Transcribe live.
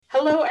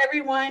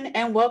everyone,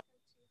 and welcome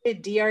to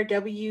the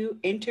DRW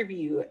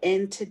interview.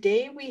 And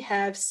today we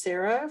have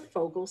Sarah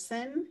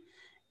Folgoson,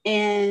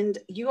 and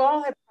you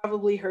all have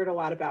probably heard a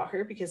lot about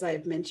her because I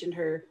have mentioned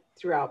her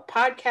throughout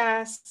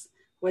podcasts,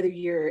 whether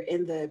you're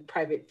in the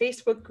private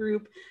Facebook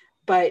group,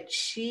 but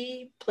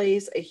she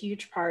plays a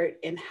huge part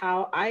in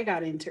how I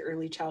got into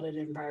early childhood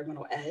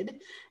environmental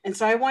ed. And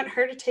so I want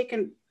her to take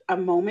a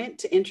moment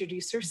to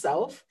introduce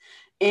herself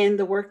and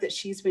the work that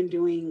she's been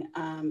doing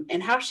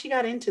and how she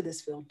got into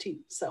this field too.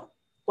 So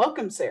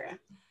welcome, Sarah.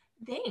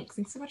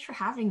 Thanks so much for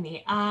having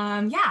me.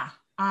 I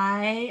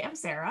am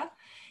Sarah,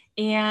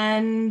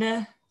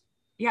 and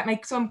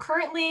so I'm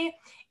currently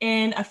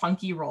in a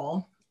funky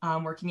role,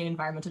 working in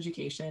environmental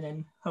education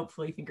and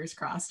hopefully, fingers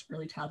crossed,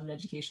 early childhood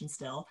education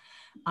still,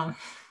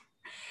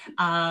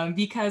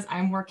 because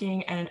I'm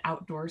working at an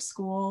outdoor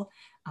school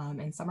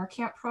and summer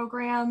camp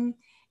program,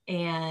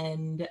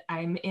 and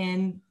I'm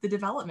in the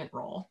development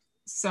role.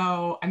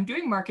 So I'm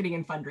doing marketing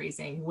and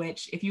fundraising,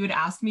 which if you had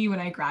asked me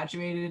when I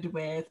graduated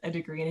with a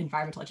degree in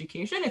environmental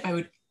education, if I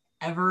would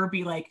ever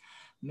be like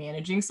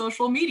managing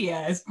social media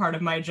as part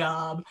of my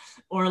job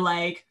or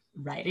like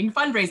writing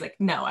fundraising, like,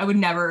 no, I would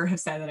never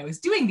have said that I was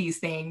doing these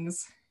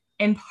things,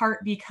 in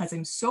part because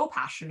I'm so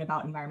passionate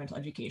about environmental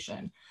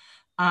education.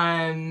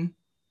 And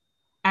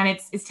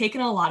it's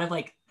taken a lot of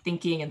like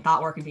thinking and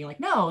thought work and being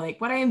like, no,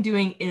 like what I am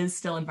doing is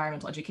still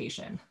environmental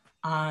education,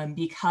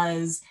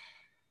 because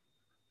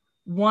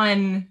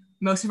one,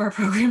 most of our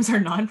programs are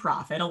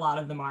nonprofit, a lot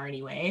of them are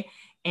anyway,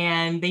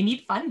 and they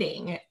need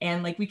funding.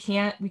 And like we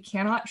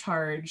cannot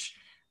charge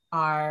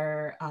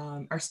our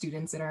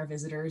students and our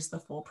visitors the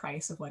full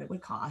price of what it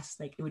would cost.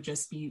 Like it would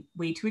just be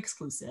way too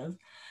exclusive.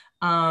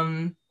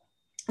 And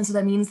so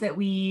that means that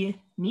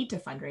we need to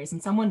fundraise,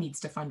 and someone needs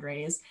to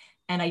fundraise.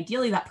 And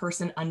ideally that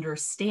person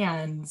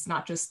understands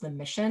not just the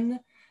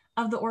mission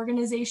of the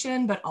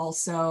organization, but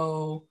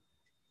also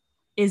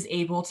is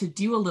able to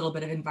do a little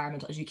bit of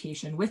environmental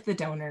education with the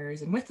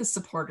donors and with the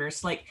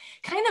supporters, like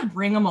kind of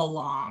bring them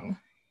along.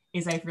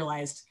 Is I've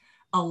realized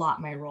a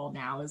lot my role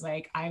now is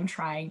like I'm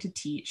trying to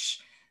teach,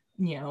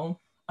 a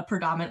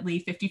predominantly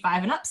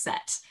 55 and up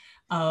set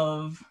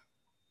of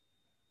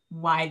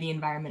why the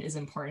environment is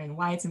important and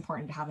why it's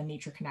important to have a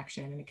nature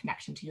connection and a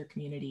connection to your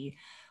community,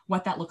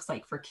 what that looks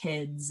like for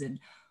kids and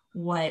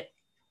what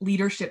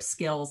leadership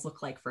skills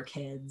look like for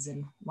kids,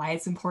 and why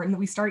it's important that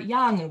we start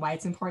young and why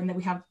it's important that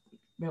we have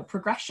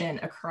progression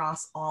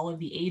across all of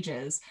the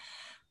ages.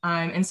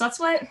 And so that's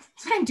what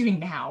I'm doing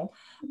now.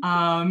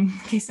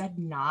 Like I said,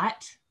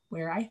 not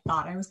where I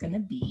thought I was going to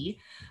be.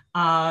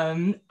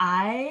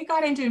 I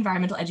got into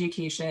environmental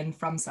education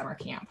from summer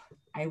camp.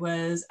 I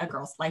was a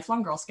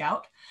lifelong Girl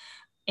Scout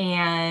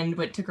and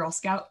went to Girl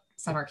Scout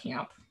summer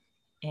camp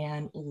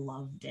and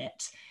loved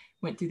it.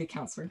 Went through the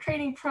counselor and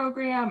training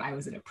program. I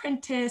was an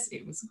apprentice.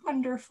 It was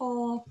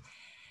wonderful.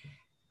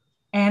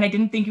 And I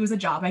didn't think it was a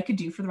job I could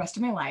do for the rest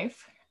of my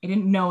life. I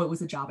didn't know it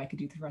was a job I could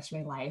do for the rest of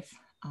my life.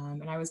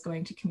 And I was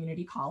going to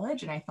community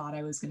college, and I thought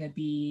I was going to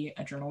be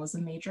a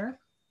journalism major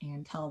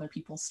and tell other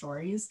people's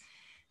stories.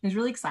 I was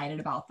really excited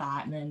about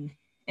that, and then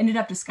ended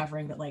up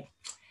discovering that like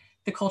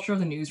the culture of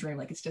the newsroom,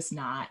 like it's just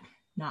not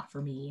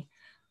for me.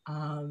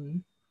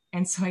 And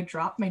so I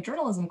dropped my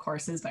journalism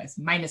courses by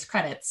minus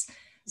credits.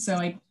 So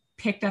I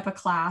picked up a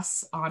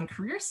class on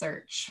career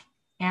search.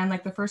 And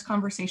like the first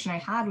conversation I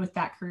had with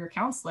that career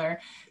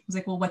counselor was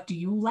like, well, what do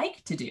you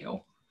like to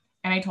do?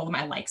 And I told them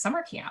I like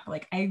summer camp.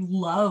 Like, I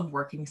love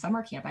working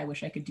summer camp. I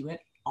wish I could do it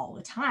all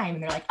the time.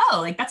 And they're like, oh,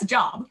 like that's a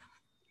job.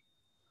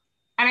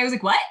 And I was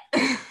like, what?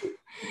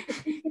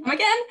 Come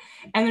again?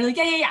 And they're like,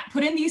 yeah.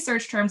 Put in these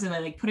search terms. And they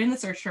like put in the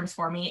search terms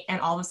for me.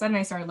 And all of a sudden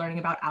I started learning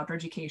about outdoor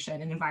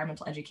education and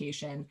environmental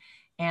education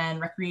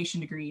and recreation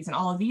degrees and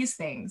all of these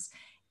things.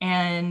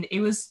 And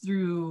it was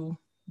through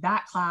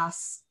that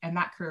class and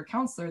that career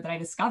counselor that I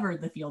discovered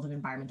the field of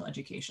environmental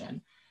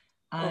education.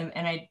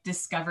 And I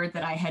discovered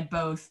that I had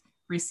both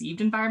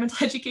received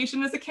environmental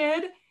education as a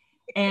kid,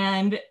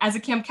 and as a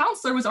camp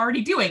counselor was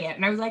already doing it.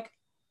 And I was like,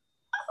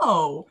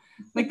 oh,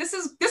 like this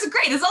is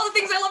great. This is all the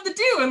things I love to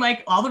do, and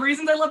like all the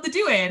reasons I love to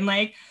do it, and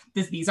like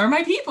these are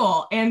my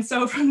people. And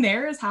so from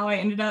there is how I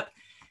ended up,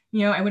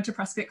 I went to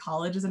Prescott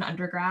College as an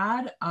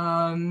undergrad,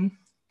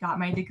 got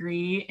my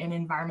degree in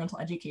environmental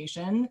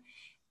education,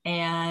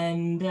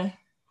 and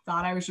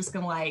thought I was just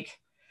gonna like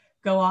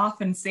go off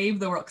and save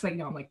the world, because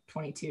I'm like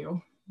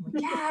 22. I'm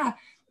like, yeah,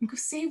 go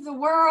save the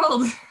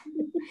world.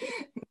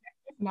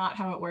 Not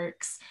how it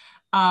works.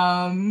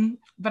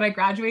 But I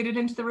graduated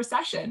into the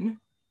recession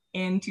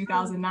in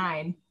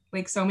 2009,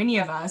 like so many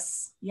of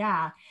us.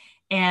 Yeah.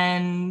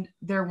 And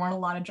there weren't a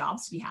lot of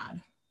jobs to be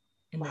had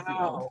in the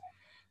field.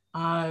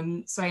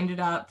 So I ended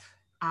up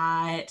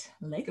at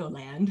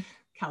Legoland,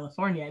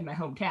 California, in my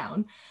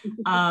hometown.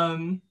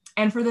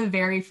 And for the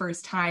very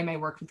first time, I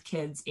worked with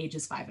kids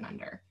ages 5 and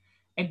under.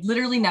 I'd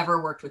literally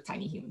never worked with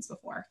tiny humans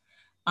before.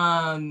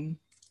 And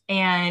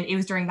it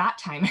was during that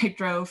time I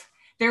drove.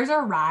 There's a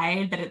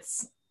ride that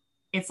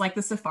it's like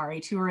the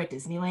safari tour at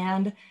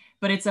Disneyland,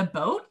 but it's a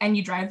boat and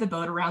you drive the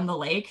boat around the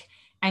lake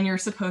and you're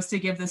supposed to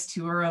give this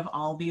tour of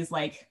all these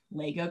like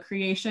Lego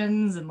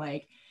creations and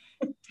like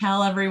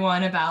tell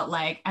everyone about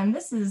like, and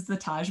this is the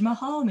Taj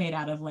Mahal made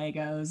out of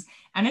Legos,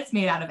 and it's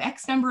made out of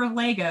X number of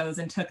Legos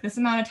and took this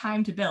amount of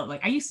time to build.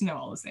 Like I used to know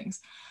all those things.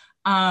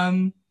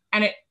 And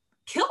it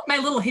killed my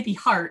little hippie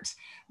heart,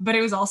 but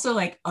it was also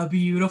like a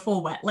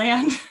beautiful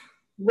wetland.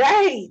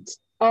 Right.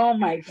 Oh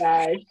my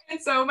gosh.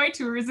 And so my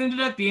tours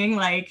ended up being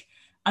like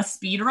a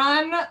speed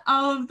run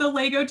of the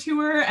Lego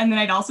tour. And then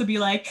I'd also be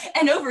like,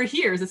 and over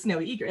here is a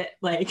snowy egret,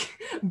 like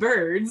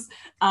birds.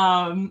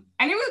 And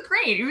it was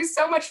great. It was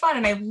so much fun.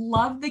 And I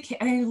loved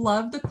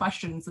the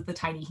questions that the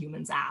tiny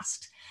humans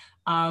asked.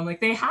 Like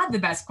they had the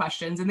best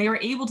questions and they were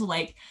able to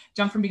like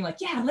jump from being like,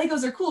 yeah,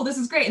 Legos are cool. This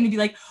is great. And they'd be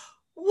like,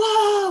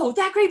 whoa,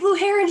 that great blue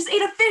heron just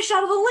ate a fish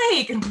out of the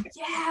lake. And I'm like,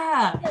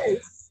 yeah.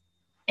 Yes.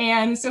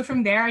 And so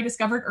from there, I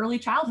discovered early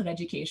childhood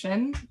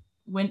education,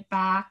 went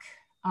back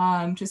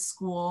to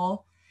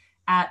school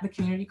at the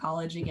community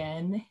college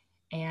again,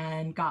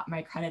 and got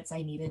my credits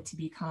I needed to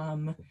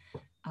become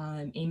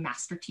a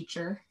master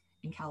teacher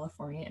in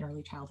California in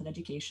early childhood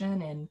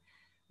education, and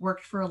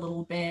worked for a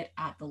little bit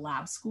at the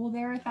lab school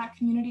there at that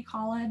community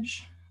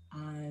college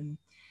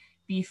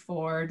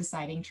before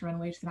deciding to run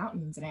away to the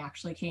mountains. And I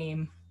actually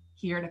came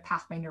here to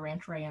Pathfinder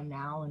Ranch where I am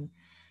now and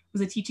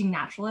was a teaching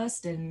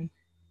naturalist and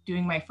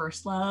doing my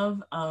first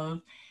love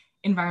of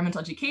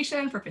environmental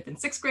education for 5th and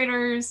 6th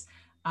graders.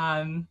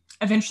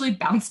 Eventually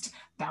bounced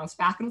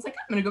back and was like,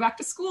 I'm gonna go back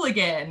to school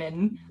again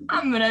and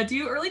I'm gonna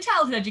do early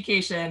childhood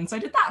education. So I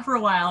did that for a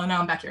while and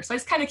now I'm back here. So I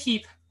just kind of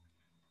keep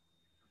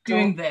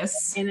doing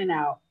this. In and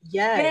out.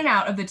 Yeah. In and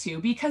out of the two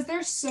because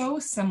they're so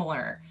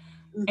similar.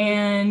 Mm-hmm.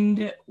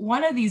 And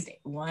one of these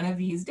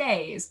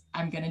days,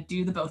 I'm gonna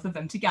do the both of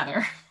them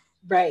together.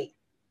 Right.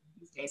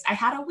 These days. I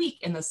had a week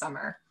in the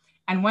summer.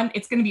 And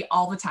it's going to be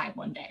all the time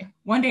one day.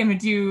 One day I'm going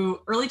to do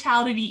early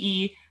childhood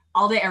EE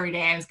all day, every day,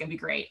 and it's going to be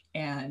great.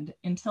 And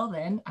until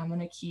then, I'm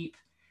going to keep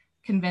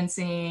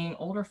convincing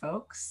older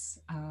folks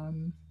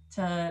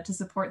to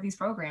support these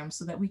programs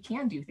so that we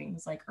can do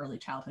things like early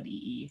childhood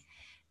EE.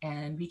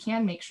 And we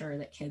can make sure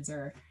that kids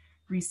are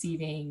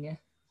receiving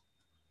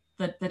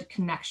the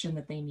connection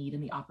that they need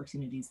and the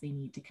opportunities they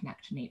need to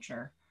connect to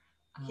nature.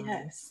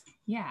 Yes.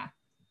 Yeah.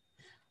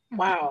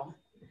 Wow.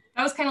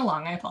 That was kind of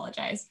long. I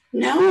apologize.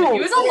 No.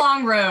 It was a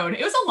long road.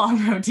 It was a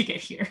long road to get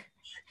here.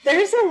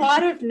 There's a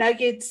lot of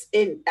nuggets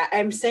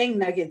I'm saying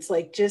nuggets,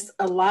 like just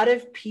a lot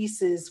of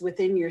pieces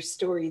within your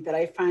story that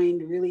I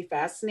find really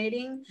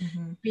fascinating,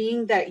 mm-hmm.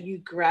 being that you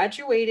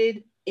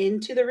graduated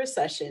into the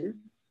recession.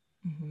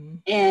 Mm-hmm.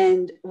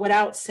 And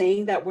without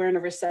saying that we're in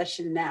a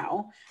recession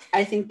now,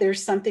 I think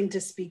there's something to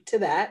speak to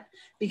that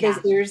because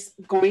there's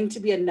going to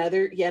be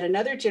yet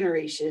another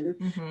generation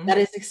mm-hmm. that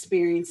is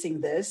experiencing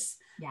this.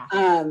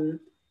 Yeah.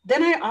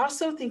 Then I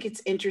also think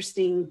it's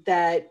interesting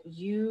that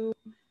you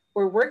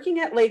were working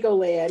at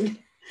Legoland.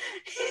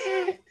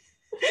 It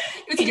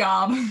was a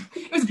job.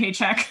 It was a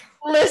paycheck.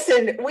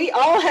 Listen, we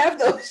all have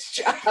those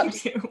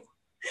jobs. We do.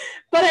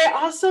 But I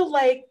also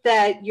like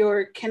that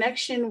your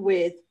connection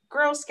with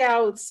Girl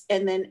Scouts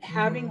and then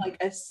having mm-hmm.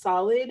 like a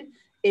solid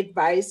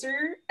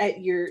advisor at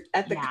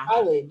the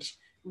college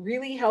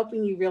really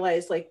helping you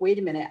realize like, wait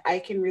a minute, I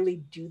can really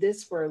do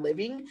this for a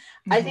living.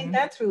 Mm-hmm. I think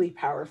that's really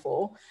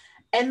powerful.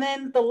 And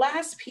then the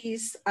last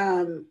piece,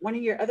 one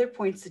of your other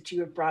points that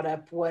you have brought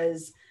up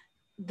was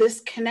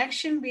this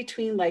connection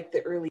between like the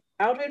early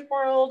childhood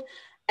world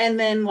and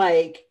then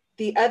like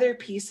the other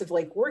piece of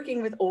like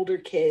working with older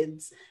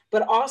kids,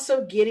 but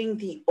also getting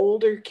the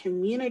older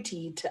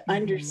community to mm-hmm.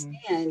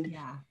 understand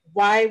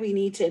why we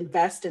need to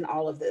invest in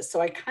all of this. So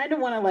I kind of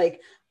want to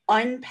like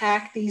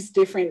unpack these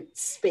different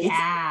spaces.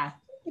 Yeah,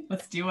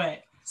 let's do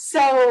it.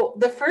 So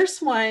the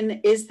first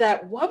one is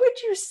that what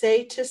would you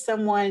say to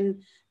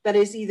someone that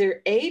is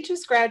either A,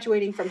 just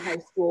graduating from high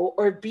school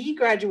or B,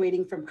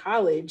 graduating from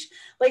college?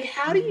 Like,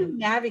 how do you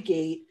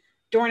navigate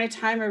during a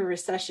time of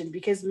recession?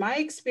 Because my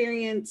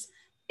experience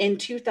in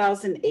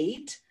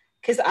 2008,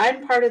 because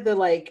I'm part of the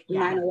like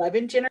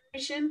 9/11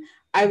 generation,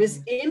 I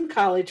was in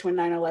college when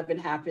 9/11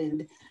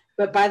 happened.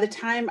 But by the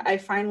time I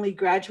finally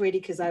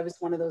graduated, because I was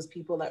one of those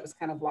people that was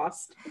kind of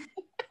lost,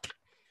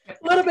 a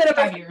little bit of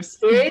 5 years.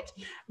 Spirit,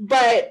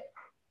 but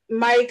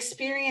my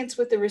experience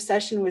with the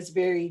recession was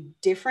very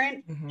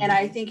different. Mm-hmm. And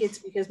I think it's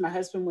because my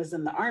husband was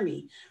in the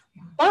Army.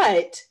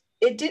 But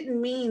it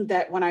didn't mean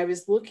that when I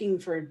was looking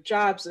for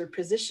jobs or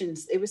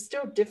positions, it was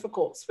still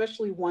difficult,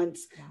 especially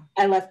once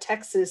I left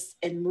Texas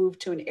and moved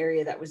to an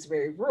area that was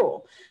very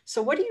rural.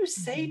 So what do you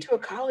say to a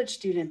college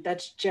student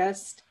that's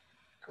just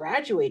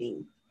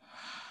graduating?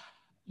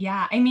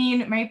 Yeah, I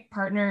mean, my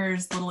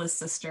partner's littlest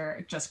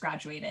sister just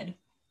graduated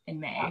in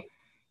May.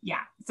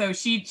 Yeah, so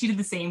she did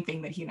the same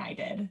thing that he and I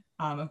did,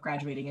 of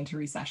graduating into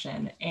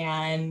recession.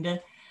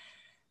 And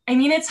I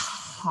mean, it's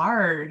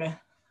hard.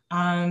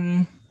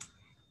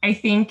 I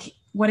think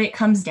what it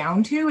comes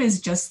down to is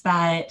just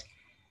that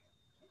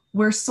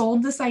we're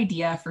sold this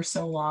idea for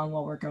so long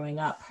while we're growing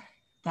up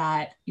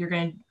that you're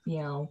going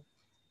to,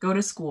 go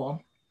to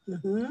school,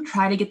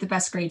 try to get the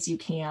best grades you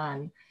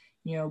can,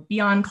 be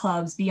on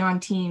clubs, be on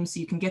teams so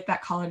you can get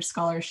that college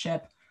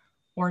scholarship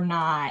or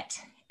not.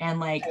 And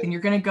like, then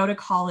you're going to go to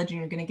college and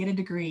you're going to get a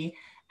degree,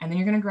 and then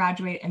you're going to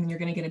graduate, and then you're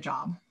going to get a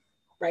job.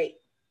 Right.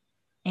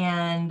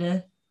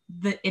 And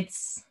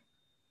it's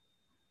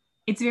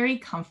very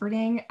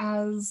comforting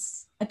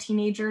as a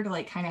teenager to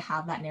like kind of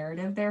have that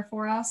narrative there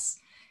for us.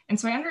 And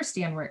so I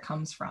understand where it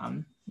comes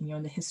from,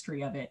 in the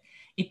history of it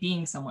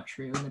being somewhat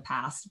true in the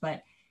past.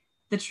 But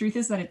the truth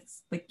is that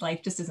it's like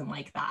life just isn't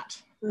like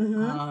that.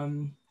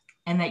 Mm-hmm.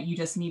 And that you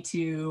just need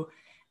to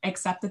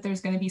accept that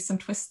there's going to be some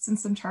twists and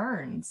some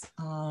turns.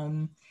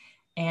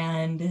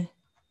 And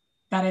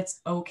that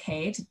it's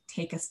okay to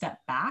take a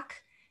step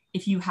back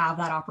if you have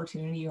that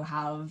opportunity, you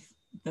have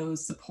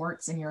those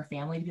supports in your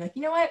family to be like,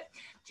 you know what,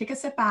 take a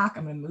step back.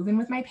 I'm going to move in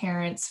with my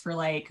parents for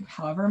like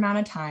however amount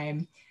of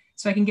time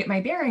so I can get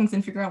my bearings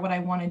and figure out what I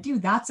want to do.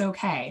 That's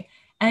okay.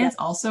 And it's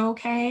also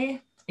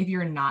okay if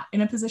you're not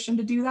in a position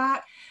to do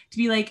that, to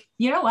be like,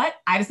 you know what,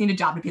 I just need a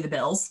job to pay the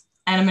bills,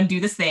 and I'm going to do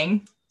this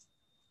thing,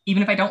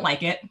 even if I don't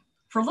like it,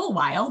 for a little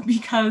while,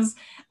 because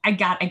I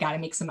got to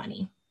make some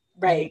money.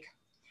 Right. Like,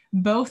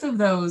 both of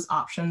those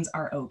options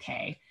are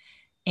okay.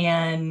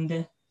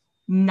 And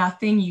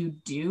nothing you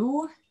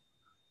do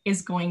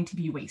is going to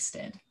be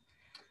wasted.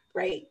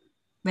 Right.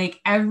 Like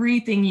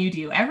everything you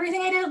do,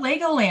 everything I did at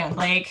Legoland,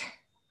 like,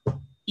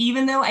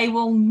 even though I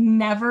will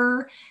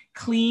never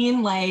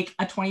clean like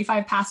a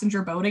 25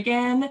 passenger boat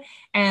again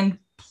and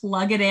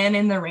plug it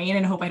in the rain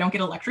and hope I don't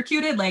get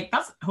electrocuted, like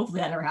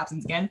hopefully that never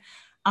happens again.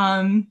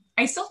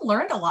 I still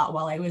learned a lot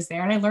while I was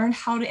there, and I learned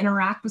how to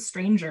interact with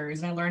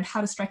strangers, and I learned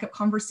how to strike up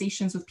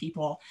conversations with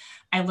people.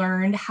 I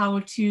learned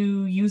how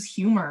to use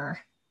humor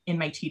in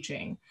my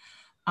teaching.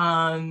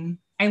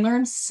 I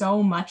learned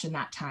so much in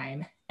that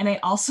time. And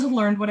I also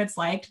learned what it's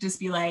like to just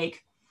be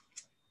like,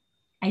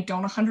 I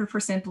don't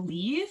 100%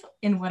 believe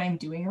in what I'm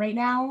doing right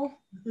now,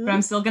 but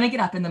I'm still going to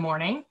get up in the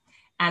morning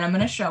and I'm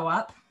going to show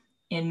up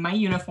in my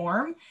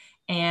uniform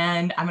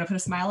and I'm going to put a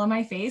smile on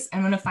my face and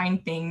I'm going to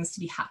find things to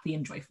be happy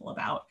and joyful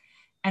about.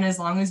 And as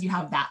long as you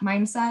have that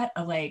mindset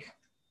of like,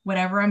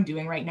 whatever I'm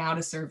doing right now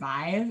to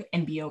survive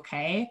and be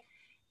okay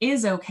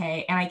is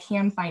okay. And I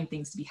can find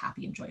things to be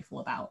happy and joyful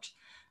about.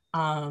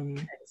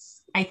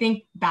 I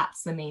think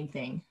that's the main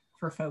thing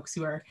for folks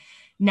who are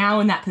now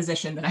in that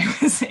position that I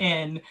was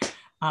in,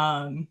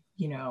 10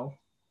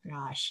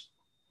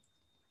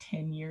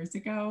 years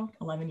ago,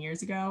 11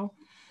 years ago.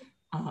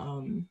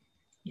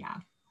 Yeah.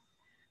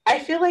 I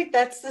feel like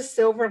that's the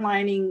silver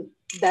lining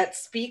that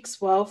speaks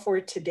well for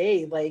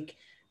today. Like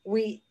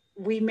we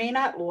may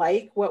not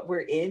like what we're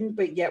in,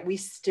 but yet we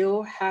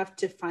still have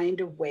to find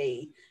a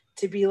way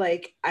to be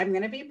like, I'm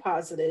going to be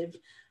positive,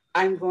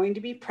 I'm going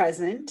to be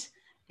present,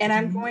 and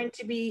I'm going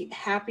to be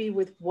happy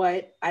with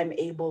what I'm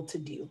able to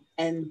do.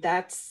 And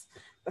that's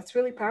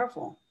really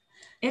powerful.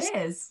 It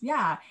is,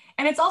 yeah.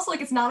 And it's also like,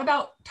 it's not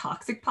about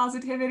toxic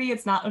positivity.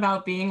 It's not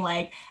about being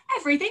like,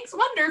 everything's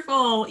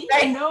wonderful,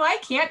 even though I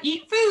can't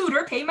eat food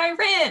or pay my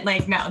rent.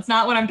 Like, no, it's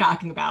not what I'm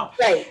talking about.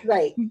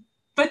 Right.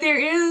 But there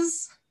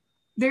is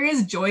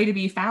joy to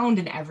be found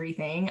in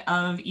everything,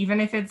 of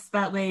even if it's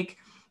that like,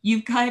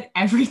 you've cut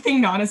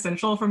everything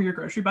non-essential from your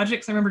grocery budget.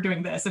 Because I remember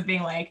doing this, of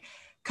being like,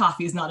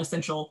 coffee is not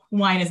essential,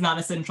 wine is not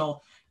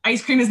essential,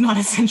 ice cream is not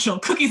essential,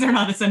 cookies are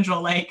not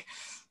essential. Like,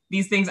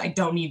 these things, I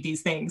don't need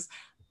these things.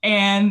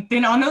 And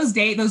then on those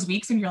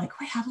weeks when you're like,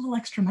 oh, I have a little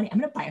extra money, I'm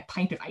going to buy a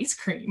pint of ice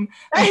cream.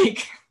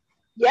 Like,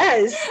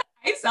 yes,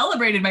 I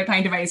celebrated my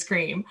pint of ice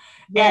cream.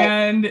 Yes.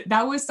 And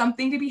that was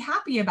something to be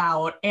happy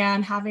about.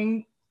 And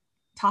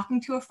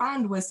talking to a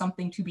friend was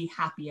something to be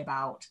happy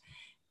about.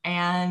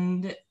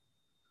 And,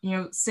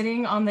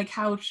 sitting on the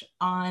couch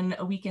on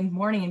a weekend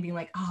morning and being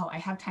like, oh, I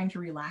have time to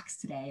relax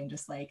today and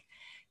just like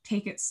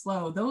take it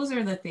slow. Those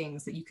are the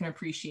things that you can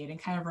appreciate and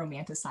kind of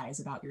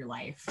romanticize about your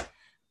life.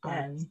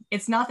 Yes.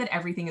 It's not that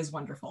everything is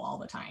wonderful all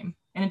the time,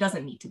 and it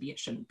doesn't need to be. It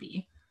shouldn't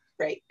be.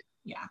 Right.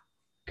 Yeah.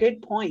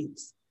 Good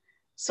points.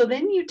 So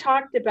then you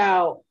talked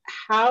about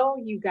how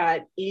you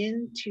got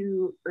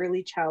into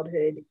early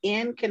childhood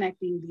and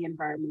connecting the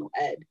environmental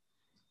ed.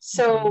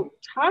 So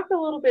talk a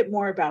little bit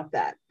more about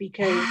that,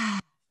 because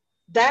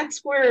that's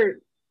where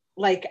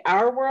like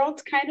our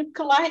worlds kind of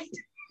collide.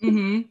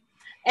 And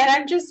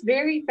I'm just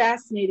very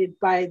fascinated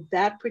by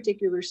that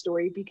particular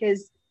story,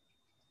 because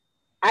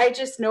I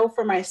just know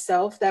for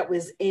myself that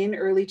was in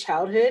early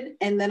childhood.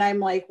 And then I'm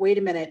like, wait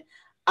a minute,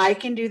 I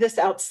can do this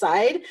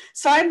outside.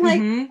 So I'm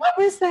like, what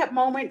was that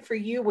moment for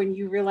you when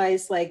you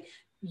realized like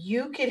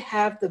you could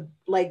have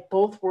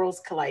both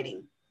worlds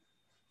colliding?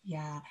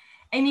 Yeah.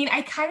 I mean,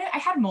 I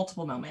had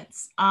multiple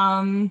moments.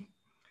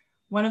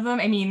 One of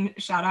them,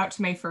 shout out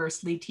to my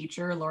first lead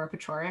teacher, Laura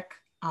Pechorik,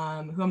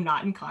 who I'm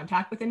not in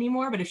contact with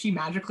anymore, but if she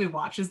magically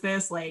watches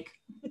this, like,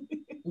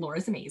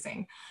 Laura's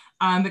amazing.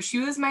 But she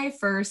was my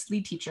first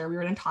lead teacher. We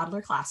were in a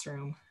toddler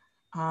classroom.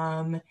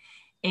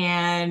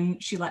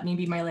 And she let me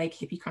be my like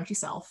hippie crunchy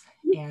self.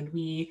 And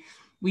we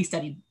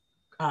studied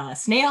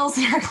snails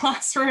in our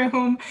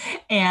classroom,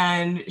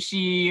 and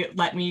she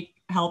let me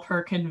help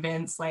her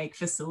convince like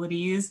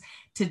facilities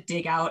to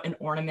dig out an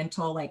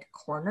ornamental like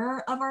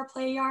corner of our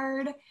play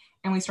yard,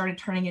 and we started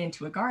turning it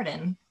into a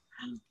garden.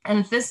 And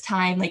at this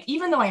time, like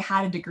even though I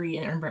had a degree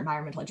in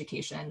environmental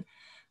education,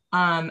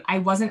 I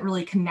wasn't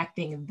really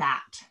connecting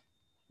that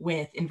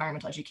with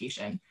environmental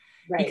education.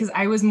 Right. Because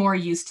I was more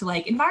used to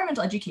like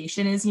environmental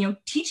education is, you know,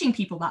 teaching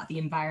people about the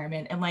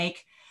environment and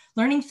like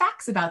learning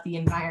facts about the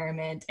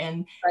environment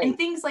and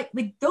things like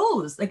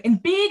those like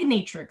and big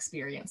nature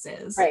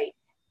experiences. Right.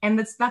 And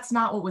that's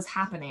not what was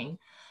happening.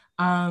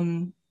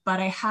 But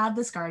I had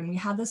this garden. We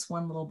had this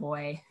one little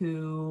boy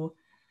who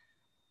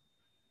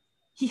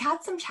he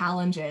had some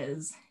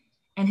challenges,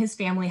 and his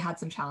family had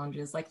some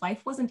challenges. Like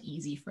life wasn't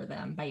easy for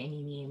them by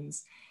any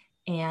means.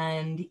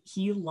 And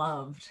he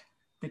loved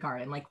the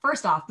garden. Like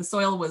first off, the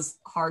soil was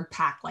hard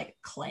packed like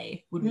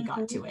clay when we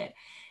got to it.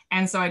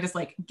 And so I just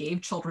like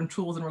gave children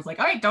tools and was like,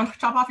 all right, don't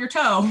chop off your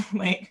toe.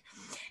 Like,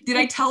 did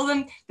I tell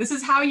them, this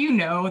is how you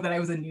know that I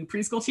was a new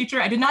preschool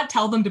teacher? I did not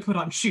tell them to put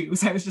on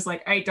shoes. I was just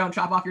like, all right, don't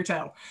chop off your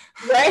toe.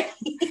 Right.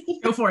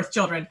 Go forth,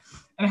 children.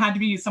 And it had to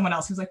be someone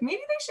else who's like, maybe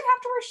they should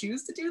have to wear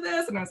shoes to do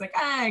this. And I was like,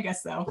 I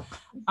guess so.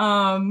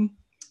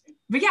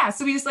 But yeah,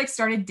 so we just like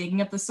started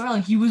digging up the soil,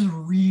 and he was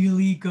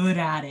really good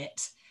at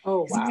it.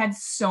 Oh, wow. He had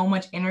so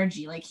much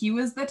energy. Like he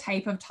was the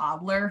type of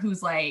toddler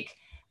who's like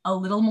a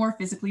little more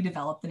physically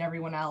developed than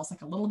everyone else,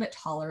 like a little bit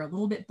taller, a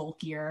little bit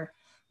bulkier,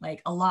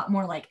 like a lot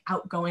more like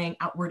outgoing,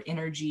 outward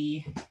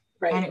energy.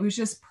 Right. And it was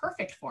just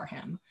perfect for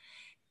him.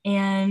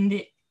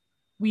 And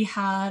we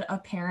had a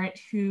parent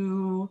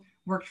who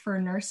worked for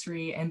a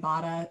nursery and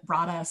brought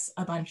us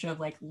a bunch of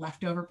like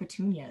leftover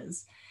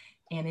petunias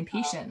and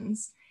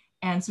impatiens.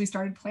 And so we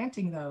started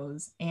planting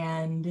those,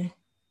 and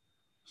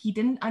he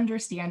didn't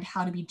understand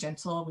how to be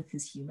gentle with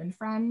his human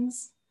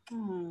friends,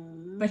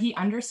 but he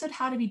understood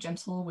how to be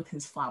gentle with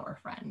his flower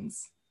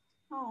friends.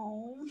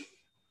 Aww.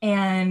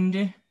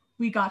 And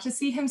we got to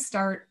see him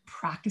start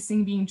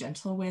practicing being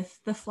gentle with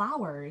the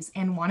flowers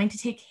and wanting to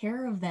take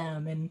care of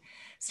them and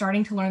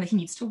starting to learn that he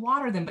needs to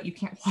water them, but you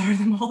can't water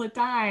them all the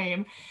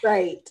time.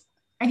 Right.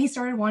 And he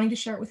started wanting to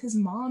share it with his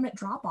mom at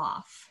drop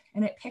off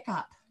and at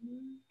pickup.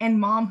 And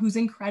mom, who's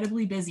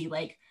incredibly busy,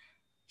 like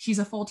she's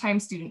a full-time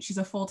student, she's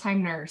a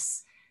full-time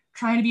nurse,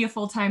 trying to be a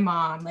full-time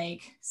mom,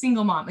 like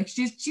single mom, like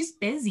she's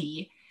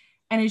busy.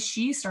 And as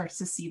she starts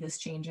to see this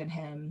change in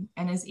him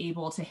and is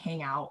able to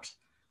hang out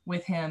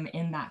with him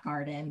in that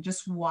garden,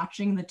 just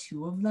watching the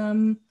two of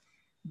them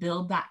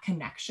build that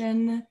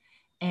connection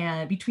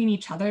and between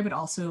each other, but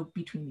also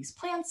between these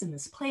plants in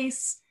this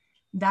place,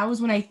 that was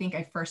when I think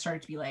I first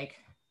started to be like,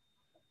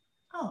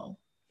 oh,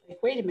 like,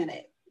 wait a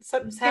minute,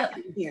 something's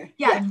happening here.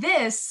 Yeah,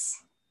 this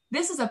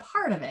is a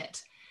part of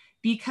it.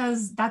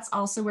 Because that's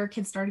also where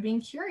kids started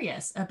being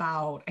curious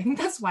about, I think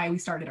that's why we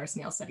started our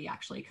snail study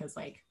actually, because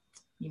like,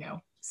 you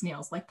know,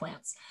 snails like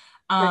plants.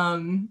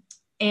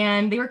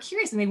 And they were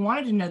curious and they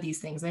wanted to know these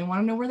things. They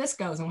want to know where this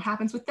goes and what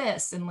happens with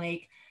this. And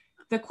like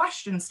the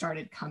questions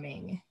started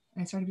coming,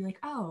 and I started to be like,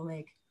 oh,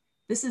 like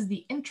this is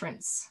the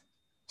entrance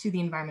to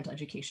the environmental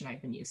education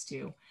I've been used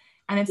to.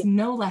 And it's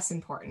no less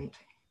important.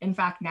 In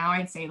fact, now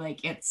I'd say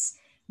like it's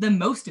the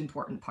most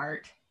important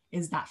part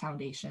is that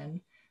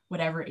foundation,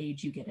 whatever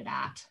age you get it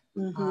at.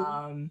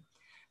 But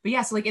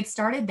yeah, so like it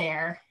started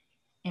there,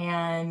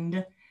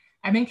 and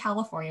I'm in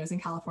California. I was in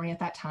California at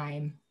that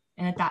time.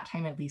 And at that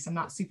time, at least, I'm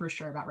not super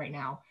sure about right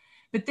now.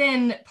 But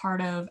then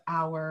part of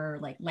our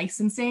like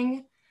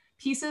licensing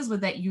pieces was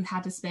that you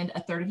had to spend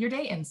a third of your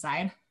day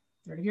inside,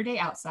 a third of your day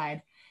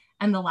outside.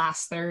 And the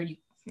last third, you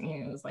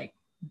know, it was like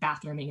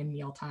bathrooming and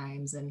meal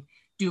times and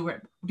do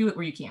it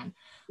where you can.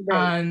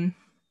 Right.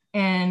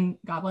 And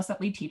God bless that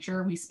lead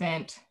teacher. We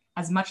spent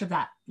as much of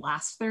that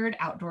last third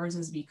outdoors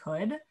as we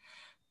could.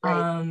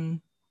 Right.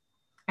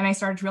 And I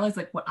started to realize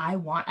like what I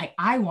want,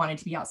 I wanted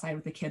to be outside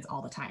with the kids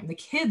all the time. The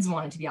kids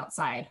wanted to be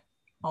outside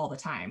all the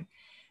time.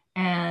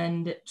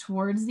 And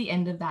towards the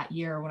end of that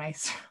year, when I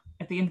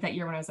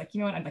was like, you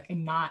know what,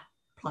 I'm not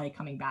probably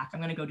coming back. I'm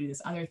going to go do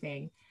this other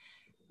thing.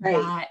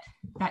 Right.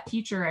 That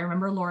teacher, I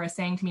remember Laura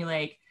saying to me,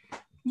 like,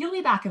 you'll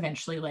be back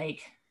eventually.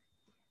 Like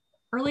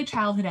early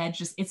childhood ed,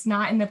 just, it's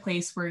not in the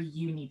place where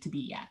you need to be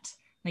yet.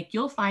 Like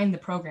you'll find the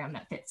program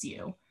that fits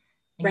you.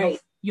 And right.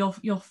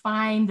 You'll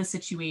find the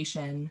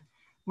situation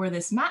where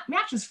this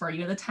matches for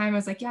you. At the time I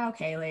was like, yeah,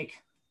 okay, like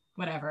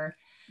whatever.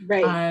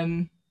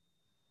 Right.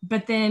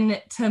 But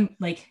then to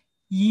like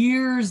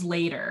years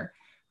later,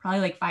 probably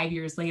like 5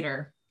 years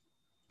later,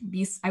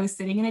 I was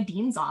sitting in a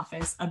dean's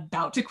office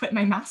about to quit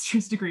my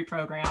master's degree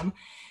program.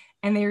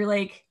 And they were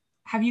like,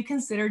 have you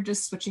considered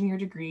just switching your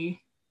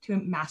degree to a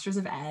master's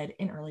of ed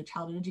in early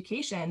childhood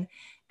education?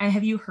 And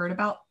have you heard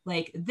about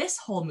like this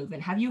whole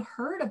movement? Have you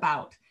heard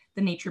about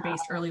the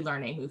nature-based early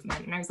learning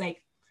movement? And I was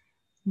like,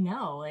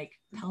 no, like,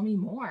 tell me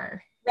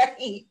more.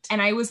 Right.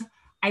 And I was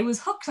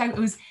hooked.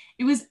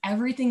 It was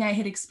everything I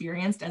had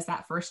experienced as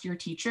that first year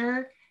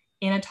teacher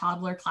in a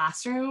toddler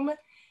classroom,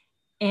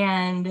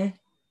 and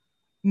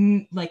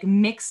like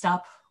mixed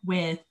up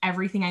with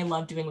everything I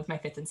love doing with my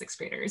 5th and 6th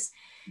graders.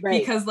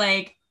 Right.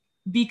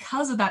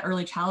 Because of that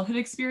early childhood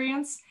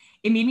experience,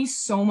 it made me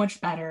so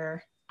much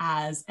better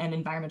as an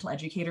environmental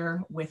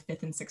educator with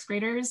 5th and 6th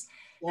graders,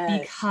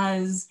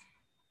 because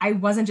I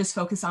wasn't just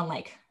focused on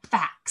like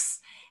facts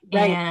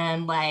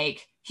and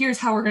like, here's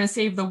how we're going to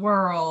save the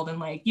world. And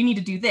like, you need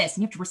to do this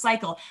and you have to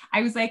recycle.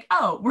 I was like,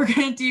 oh, we're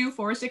going to do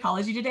forest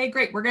ecology today.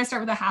 Great. We're going to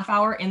start with a half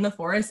hour in the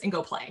forest and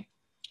go play.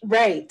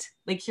 Right.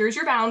 Like, here's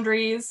your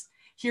boundaries.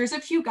 Here's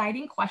a few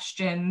guiding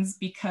questions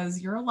because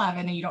you're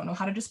 11 and you don't know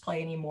how to just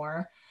play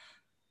anymore.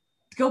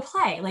 Go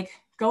play, like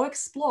go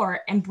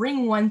explore and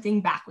bring one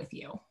thing back with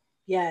you.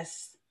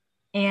 Yes.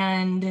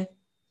 And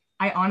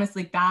I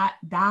honestly,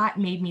 that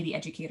made me the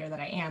educator that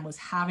I am, was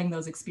having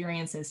those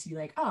experiences to be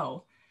like,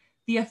 oh,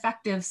 the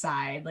affective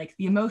side, like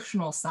the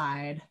emotional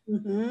side,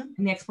 and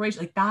the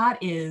exploration, like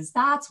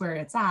that's where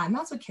it's at. And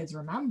that's what kids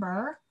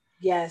remember.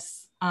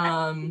 Yes.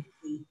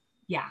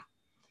 Yeah.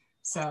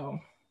 So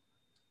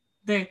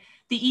the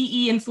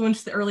EE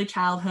influenced the early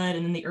childhood,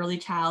 and then the early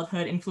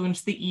childhood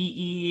influenced the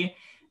EE.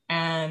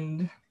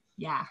 And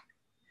yeah.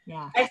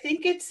 I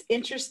think it's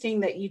interesting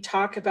that you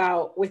talk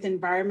about with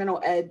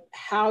environmental ed,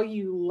 how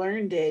you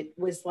learned it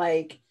was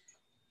like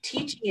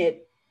teaching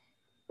it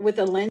with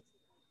a lens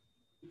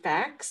of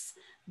facts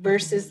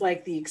versus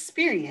like the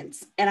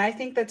experience. And I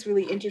think that's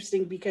really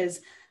interesting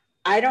because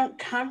I don't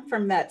come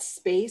from that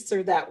space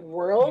or that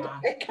world.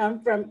 I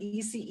come from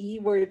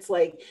ECE, where it's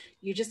like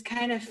you just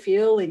kind of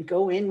feel and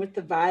go in with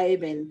the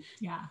vibe and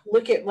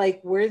look at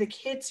like where the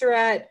kids are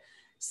at.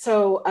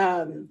 So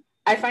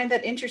I find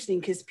that interesting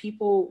because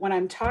people, when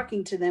I'm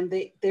talking to them,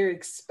 they're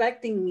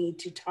expecting me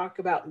to talk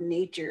about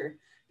nature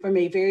from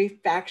a very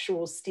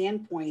factual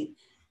standpoint.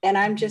 And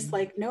I'm just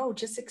like, no,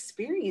 just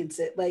experience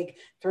it. Like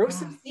throw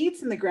some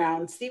seeds in the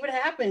ground, see what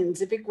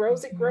happens. If it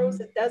grows, it grows.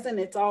 It doesn't,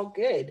 it's all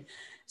good.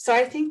 So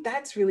I think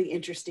that's really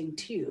interesting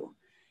too.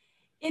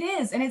 It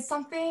is. And it's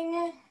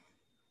something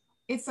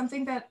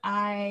that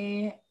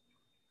I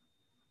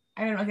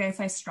don't know, I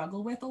guess I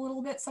struggle with a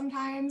little bit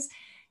sometimes,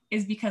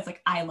 is because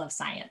like I love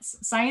science.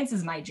 Science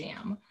is my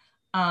jam.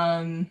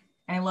 And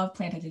I love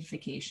plant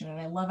identification, and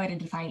I love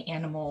identifying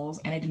animals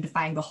and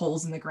identifying the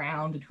holes in the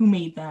ground and who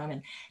made them.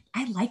 And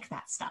I like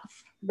that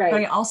stuff. Right.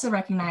 But I also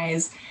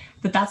recognize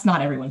that that's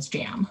not everyone's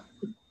jam.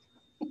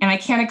 And I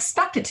can't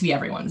expect it to be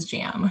everyone's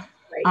jam.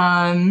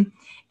 Right.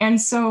 And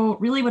so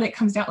really what it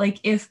comes down, like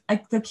if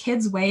like the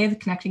kids' way of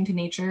connecting to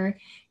nature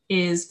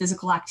is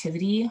physical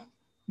activity,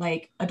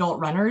 like adult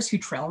runners who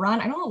trail run.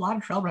 I know a lot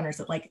of trail runners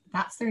that like,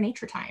 that's their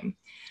nature time.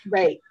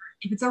 Right.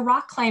 If it's a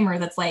rock climber,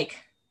 that's like,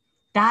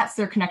 that's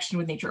their connection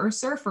with nature. Or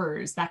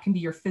surfers, that can be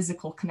your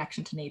physical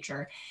connection to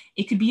nature.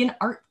 It could be an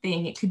art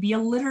thing. It could be a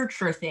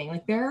literature thing.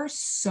 Like there are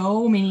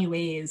so many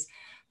ways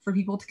for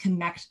people to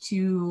connect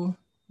to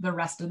the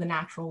rest of the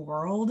natural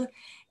world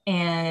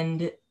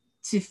and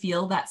to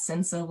feel that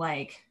sense of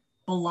like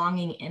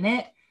belonging in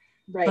it,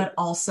 right, but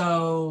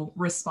also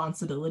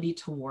responsibility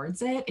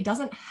towards it. It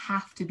doesn't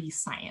have to be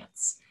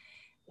science.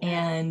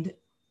 And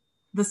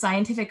the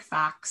scientific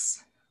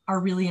facts are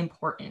really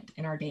important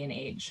in our day and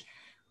age.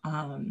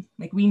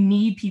 Like we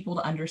need people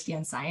to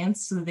understand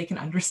science so that they can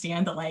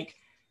understand that like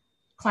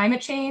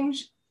climate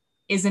change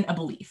isn't a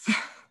belief.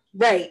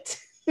 Right.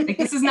 Like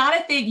this is not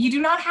a thing. You do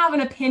not have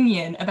an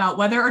opinion about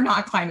whether or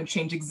not climate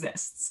change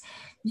exists.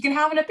 You can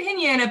have an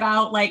opinion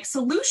about like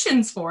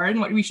solutions for it and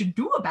what we should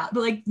do about it,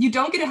 but like you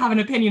don't get to have an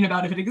opinion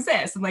about if it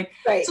exists. And like,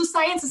 right. So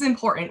science is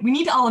important. We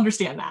need to all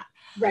understand that.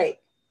 Right.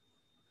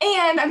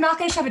 And I'm not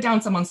going to shove it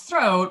down someone's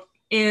throat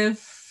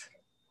if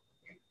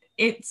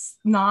it's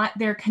not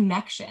their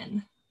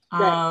connection.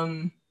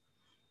 Right.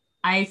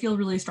 I feel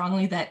really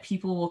strongly that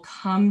people will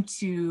come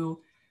to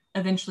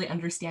eventually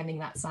understanding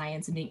that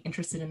science and being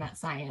interested in that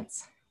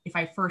science if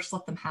I first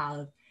let them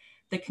have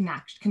the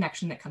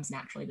connection that comes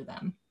naturally to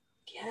them.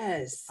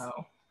 Yes.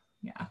 Oh,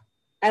 yeah.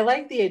 I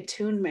like the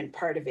attunement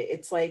part of it.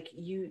 It's like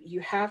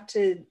you have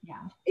to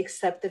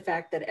accept the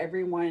fact that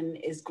everyone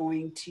is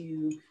going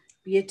to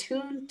be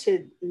attuned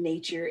to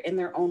nature in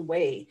their own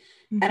way.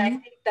 Mm-hmm. And I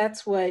think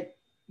that's what,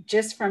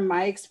 just from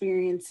my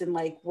experience and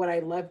like what I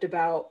loved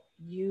about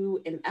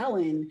you and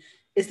Ellen,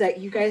 is that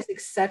you guys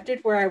accepted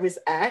where I was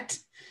at,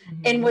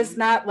 mm-hmm, and was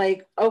not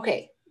like,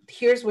 okay,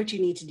 here's what you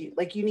need to do.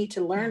 Like you need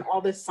to learn all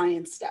this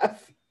science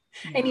stuff.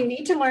 Yeah. And you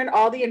need to learn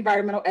all the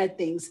environmental ed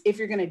things if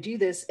you're going to do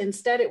this.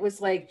 Instead, it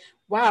was like,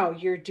 wow,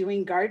 you're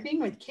doing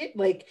gardening with kids.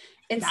 Like,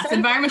 that's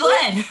environmental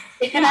ed.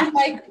 And I'm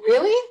like,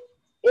 really?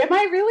 Am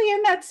I really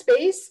in that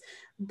space?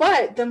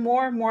 But the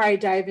more and more I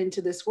dive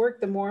into this work,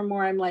 the more and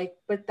more I'm like,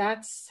 but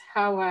that's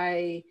how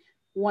I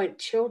want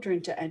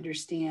children to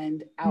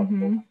understand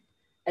outdoor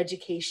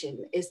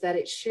education, is that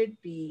it should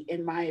be,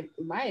 in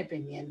my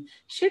opinion,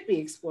 should be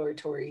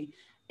exploratory.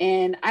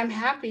 And I'm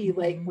happy,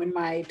 like when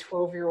my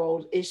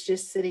 12-year-old is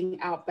just sitting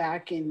out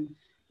back and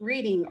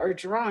reading or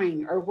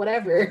drawing or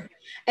whatever,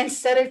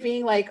 instead of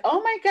being like,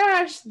 oh my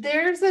gosh,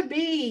 there's a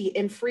bee,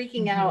 and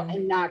freaking out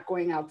and not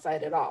going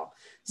outside at all.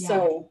 Yeah.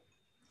 So,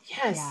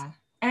 yes. Yeah.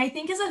 And I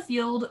think as a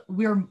field,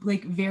 we're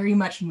like very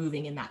much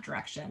moving in that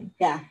direction.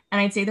 Yeah.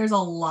 And I'd say there's a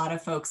lot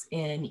of folks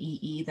in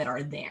EE that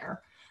are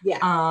there. Yeah.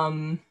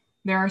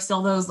 there are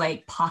still those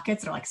like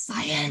pockets that are like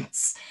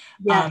science.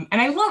 Yeah.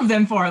 And I love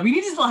them for it. We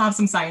need to still have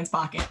some science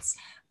pockets.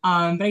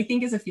 But I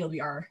think as a field,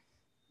 we are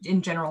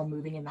in general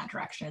moving in that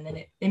direction. And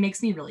it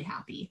makes me really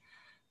happy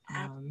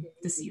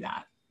to see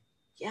that.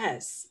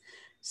 Yes.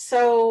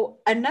 So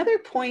another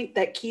point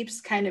that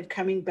keeps kind of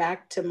coming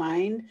back to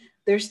mind,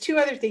 there's two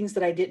other things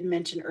that I didn't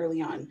mention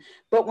early on,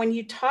 but when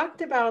you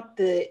talked about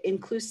the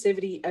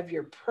inclusivity of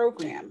your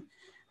program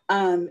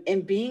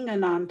and being a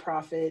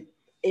nonprofit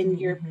in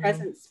your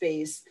present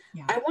space,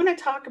 Yeah. I want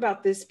to talk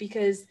about this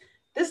because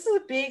this is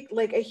a big,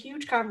 like a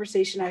huge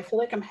conversation I feel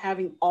like I'm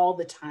having all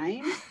the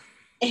time.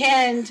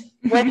 And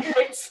whether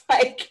it's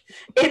like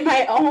in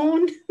my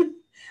own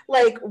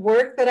like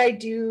work that I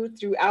do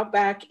through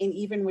Outback and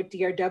even with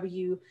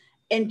DRW,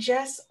 and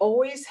just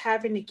always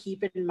having to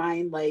keep in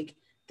mind like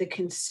the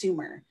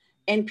consumer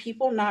and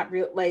people not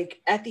real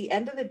like at the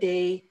end of the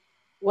day,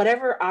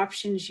 whatever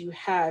options you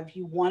have,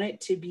 you want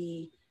it to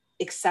be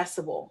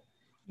accessible.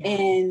 Yeah.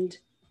 And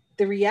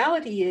the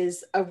reality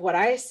is of what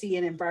I see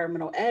in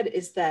environmental ed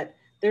is that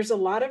there's a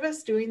lot of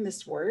us doing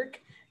this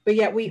work, but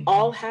yet we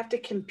all have to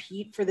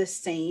compete for the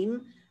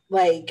same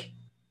like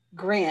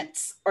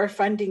grants or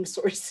funding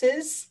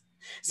sources.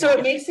 So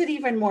it makes it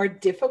even more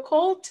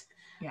difficult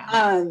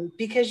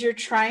because you're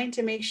trying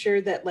to make sure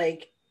that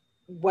like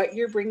what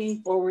you're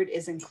bringing forward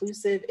is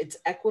inclusive, it's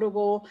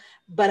equitable,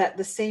 but at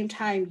the same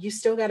time, you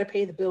still got to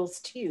pay the bills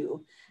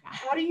too.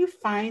 How do you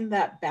find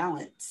that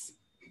balance?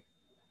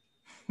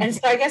 And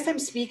so I guess I'm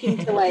speaking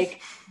to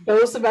like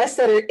those of us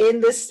that are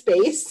in this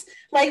space,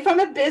 like from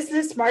a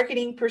business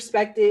marketing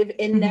perspective,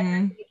 and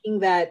never thinking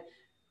that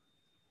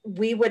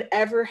we would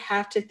ever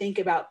have to think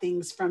about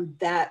things from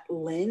that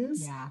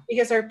lens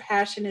because our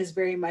passion is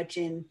very much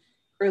in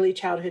early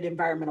childhood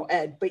environmental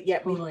ed, but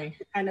yet we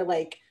kind of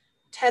like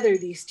tether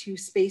these two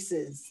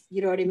spaces.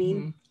 You know what I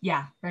mean?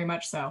 Yeah, very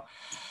much so.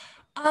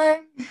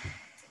 I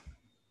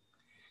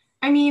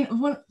mean,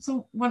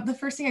 the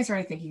first thing I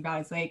started thinking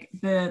about is like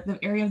the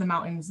area of the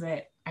mountains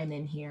that I'm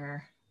in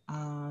here,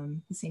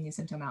 the San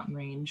Jacinto Mountain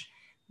Range.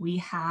 We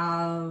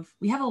have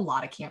a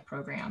lot of camp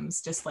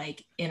programs just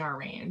like in our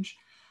range.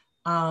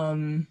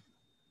 The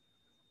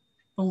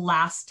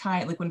last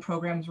time, like when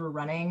programs were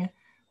running,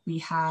 we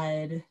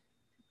had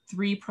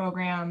 3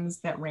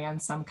 programs that ran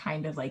some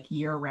kind of like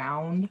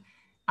year-round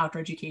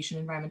outdoor education,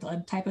 environmental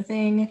ed type of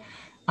thing.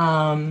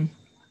 And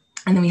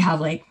then we have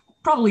like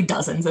probably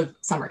dozens of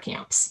summer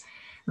camps,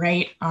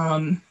 right?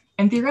 And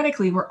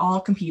theoretically, we're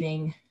all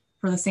competing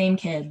for the same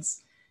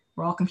kids.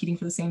 We're all competing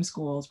for the same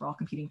schools. We're all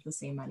competing for the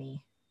same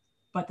money.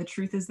 But the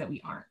truth is that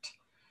we aren't.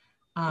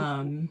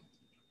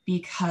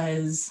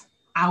 Because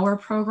our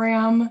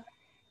program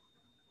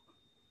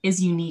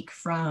is unique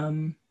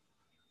from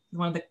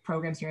one of the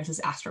programs here. This is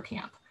Astro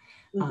Camp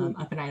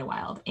up in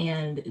Idlewild,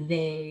 and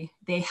they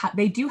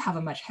do have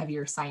a much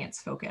heavier science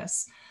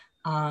focus,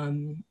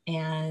 and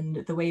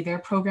the way their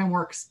program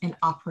works and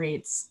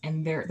operates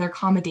and their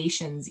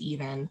accommodations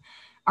even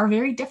are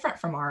very different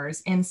from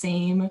ours. And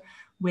same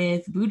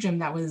with Boojum,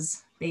 that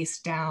was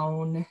based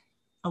down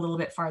a little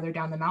bit farther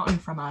down the mountain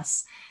from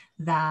us,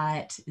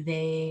 that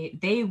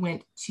they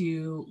went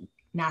to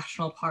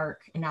national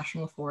park and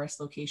national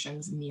forest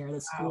locations near the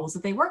schools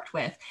that they worked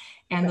with,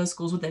 and those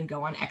schools would then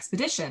go on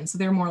expeditions, so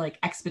they're more like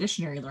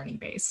expeditionary learning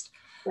based,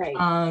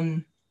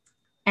 right?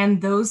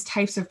 And those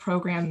types of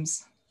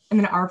programs, and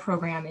then our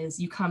program is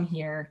you come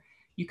here,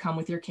 you come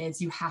with your kids,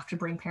 you have to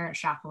bring parent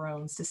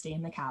chaperones to stay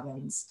in the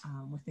cabins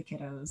with the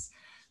kiddos.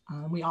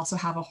 We also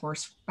have a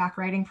horseback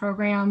riding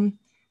program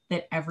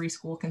that every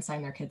school can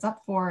sign their kids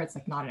up for. It's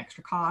like not an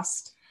extra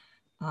cost,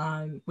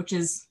 which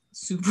is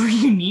super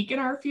unique in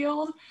our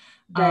field.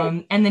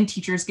 Right. And then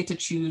teachers get to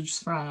choose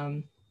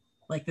from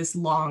like this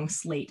long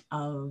slate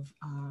of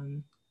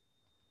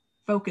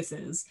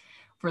focuses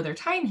for their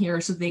time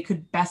here, so they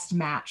could best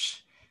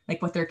match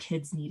like what their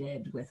kids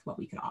needed with what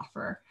we could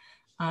offer.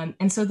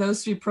 And so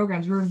those 3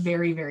 programs were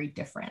very, very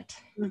different.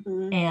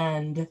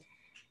 And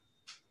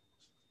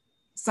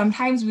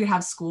sometimes we'd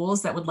have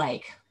schools that would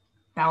like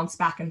bounce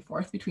back and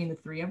forth between the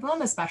 3 of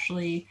them,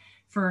 especially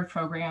for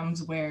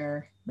programs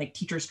where like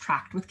teachers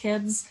tracked with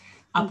kids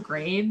up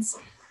grades.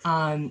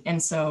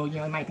 And so, you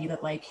know, it might be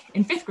that like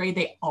in 5th grade,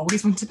 they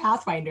always went to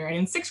Pathfinder, and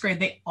in 6th grade,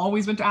 they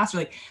always went to Astro.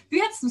 Like we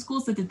had some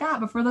schools that did that,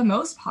 but for the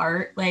most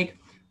part, like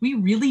we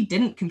really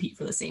didn't compete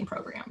for the same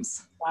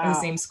programs or the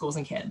same schools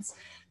and kids,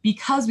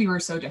 because we were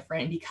so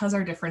different, and because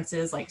our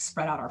differences like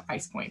spread out our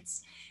price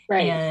points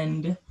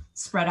and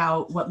spread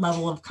out what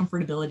level of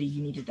comfortability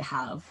you needed to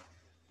have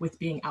with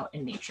being out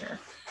in nature.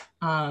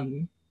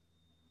 So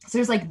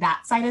there's like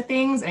that side of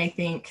things. And I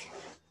think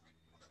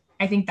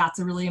that's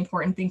a really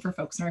important thing for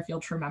folks in our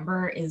field to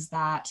remember, is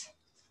that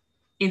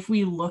if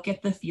we look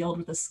at the field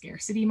with a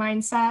scarcity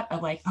mindset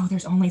of like, oh,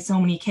 there's only so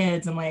many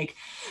kids and like,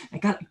 I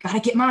gotta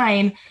get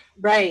mine.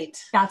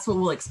 Right. That's what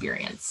we'll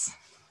experience.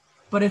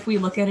 But if we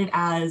look at it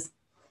as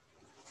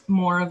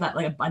more of that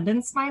like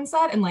abundance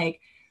mindset and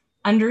like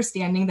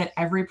understanding that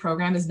every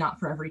program is not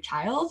for every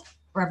child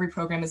or every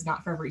program is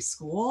not for every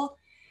school,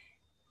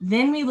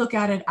 then we look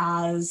at it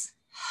as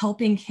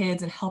helping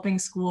kids and helping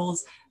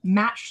schools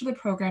match to the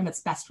program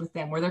that's best with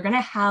them, where they're going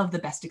to have the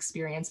best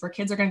experience, where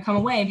kids are going to come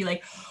away and be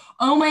like,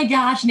 oh my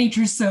gosh,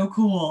 nature's so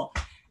cool.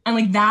 And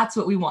like, that's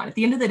what we want. At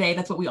the end of the day,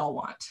 that's what we all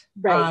want.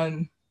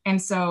 Right.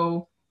 And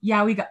so,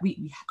 yeah, we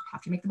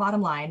have to make the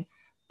bottom line,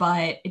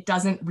 but it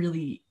doesn't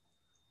really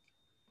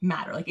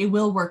matter. Like, it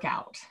will work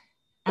out.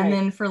 And Right.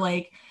 then for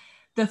like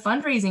the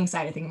fundraising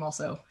side, I think I'm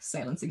also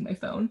silencing my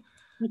phone.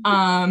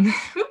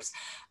 Oops.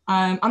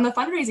 On the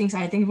fundraising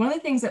side, I think one of the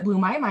things that blew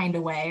my mind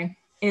away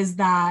is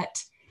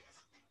that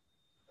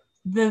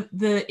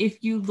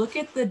if you look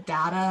at the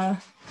data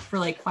for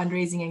like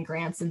fundraising and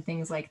grants and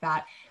things like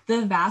that,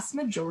 the vast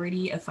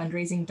majority of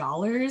fundraising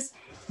dollars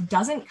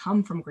doesn't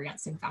come from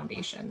grants and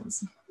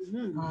foundations.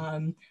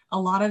 Mm-hmm. A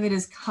lot of it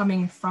is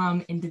coming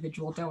from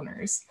individual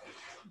donors.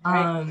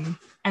 Right.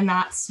 And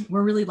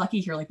we're really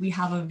lucky here. Like, we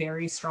have a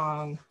very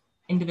strong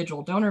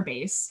individual donor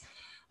base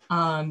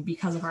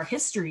because of our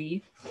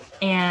history.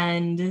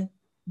 And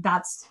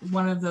that's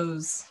one of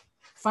those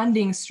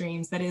funding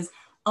streams that is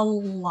a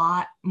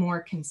lot more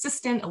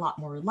consistent, a lot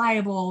more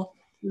reliable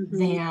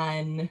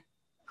than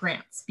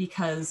grants,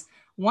 because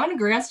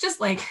grants just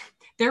like,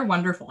 they're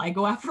wonderful. I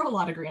go after a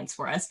lot of grants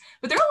for us,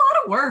 but they're a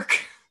lot of work.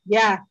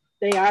 Yeah,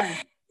 they are.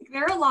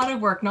 They're a lot of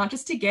work, not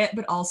just to get,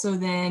 but also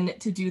then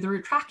to do the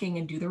tracking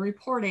and do the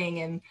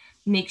reporting and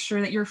make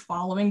sure that you're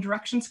following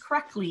directions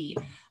correctly.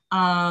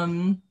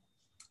 And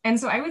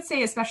so I would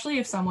say, especially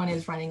if someone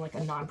is running like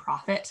a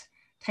nonprofit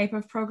type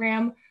of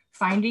program,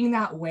 finding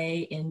that way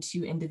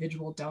into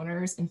individual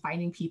donors and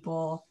finding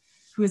people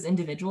who as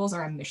individuals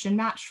are a mission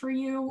match for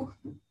you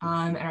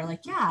and are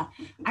like, yeah,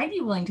 I'd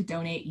be willing to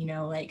donate,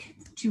 like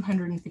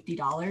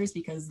 $250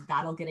 because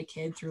that'll get a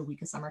kid through a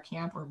week of summer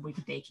camp or a week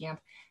of day camp.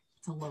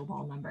 It's a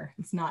lowball number.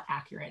 It's not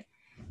accurate.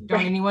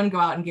 Don't anyone go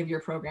out and give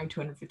your program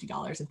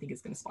 $250 and think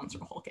it's going to sponsor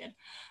a whole kid.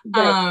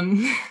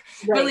 Right.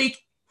 But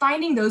like,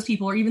 finding those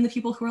people, or even the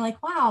people who are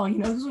like, wow,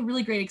 this was a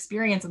really great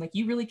experience, and like,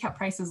 you really kept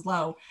prices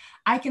low,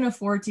 I can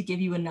afford to give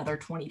you another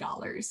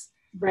 $20.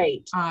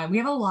 Right. We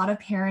have a lot of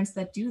parents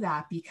that do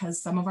that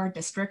because some of our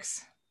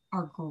districts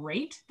are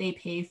great. They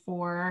pay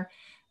for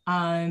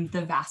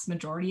the vast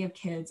majority of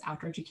kids'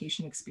 outdoor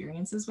education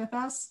experiences with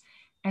us.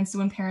 And so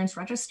when parents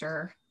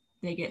register,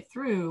 they get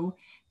through,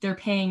 they're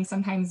paying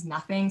sometimes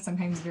nothing,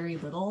 sometimes very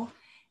little.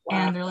 Wow.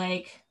 And they're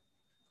like,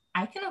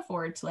 I can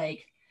afford to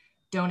like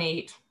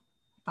donate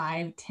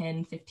 $5,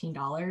 $10,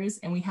 $15.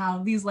 And we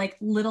have these like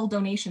little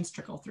donations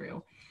trickle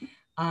through.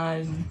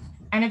 And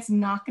it's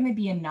not going to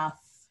be enough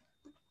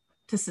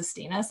to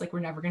sustain us. Like, we're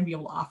never going to be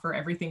able to offer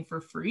everything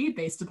for free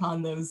based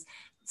upon those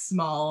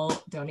small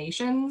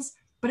donations,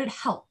 but it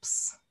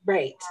helps.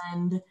 Right.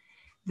 And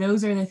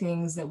those are the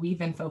things that we've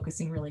been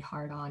focusing really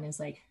hard on, is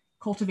like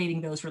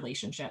cultivating those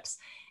relationships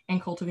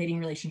and cultivating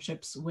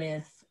relationships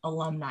with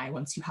alumni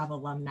once you have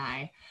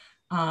alumni.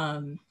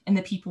 And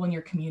the people in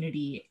your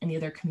community and the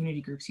other community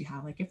groups you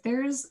have. Like, if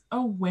there's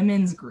a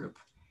women's group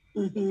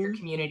in your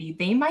community,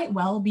 they might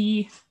well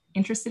be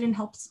interested in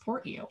help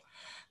support you.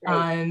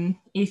 Right.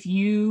 If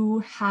you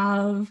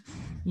have,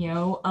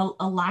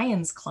 a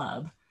Lions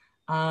Club,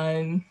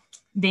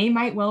 they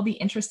might well be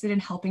interested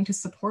in helping to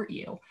support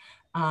you,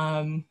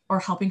 or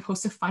helping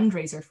host a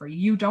fundraiser for you.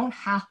 You don't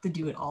have to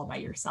do it all by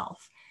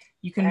yourself.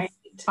 You can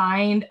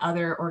find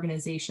other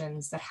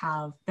organizations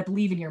that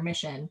believe in your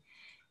mission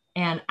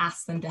and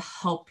ask them to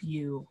help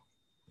you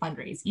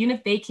fundraise. Even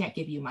if they can't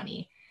give you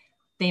money,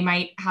 they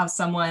might have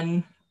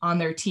someone on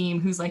their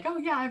team who's like, oh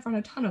yeah, I've run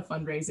a ton of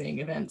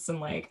fundraising events, and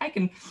like, I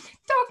can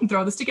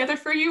throw this together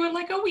for you in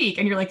like a week.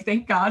 And you're like,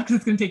 thank God, because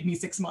it's going to take me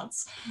 6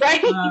 months.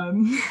 Right.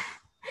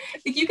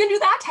 Like, you can do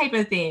that type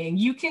of thing.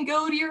 You can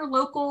go to your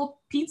local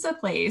pizza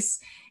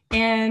place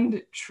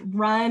and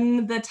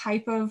run the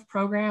type of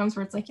programs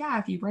where it's like, yeah,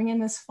 if you bring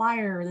in this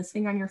flyer or this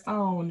thing on your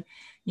phone,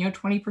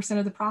 20%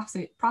 of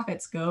the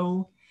profits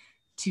go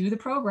to the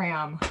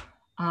program.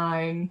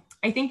 I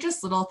think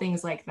just little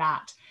things like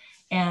that,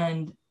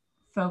 and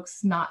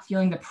folks not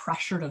feeling the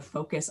pressure to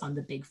focus on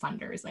the big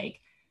funders. Like,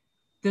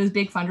 those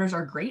big funders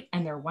are great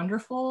and they're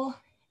wonderful,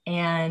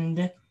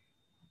 and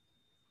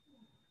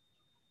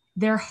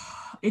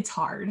it's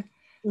hard.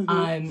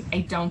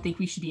 I don't think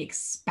we should be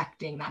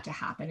expecting that to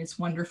happen. It's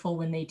wonderful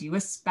when they do,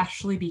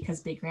 especially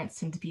because big grants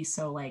tend to be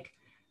so like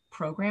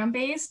program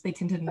based. They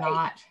tend to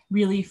not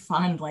really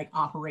fund like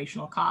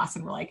operational costs,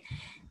 and we're like,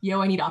 yo,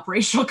 I need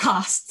operational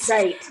costs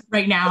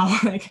right now.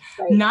 Like,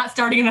 not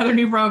starting another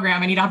new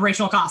program, I need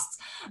operational costs.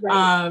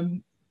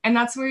 And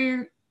that's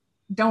where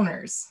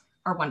donors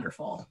are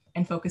wonderful,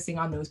 and focusing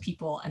on those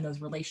people and those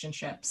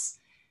relationships.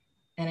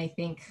 And I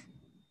think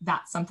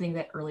that's something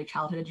that early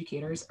childhood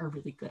educators are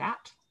really good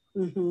at.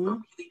 We're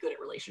really good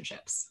at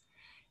relationships,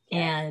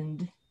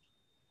 and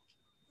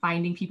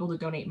finding people to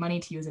donate money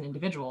to you as an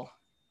individual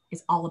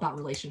is all about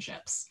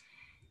relationships.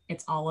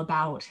 It's all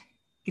about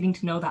getting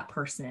to know that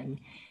person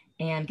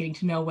and getting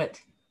to know what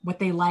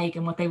they like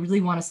and what they really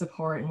want to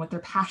support and what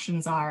their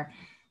passions are.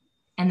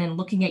 And then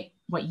looking at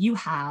what you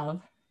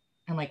have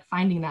and like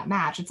finding that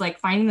match. It's like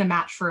finding the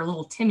match for a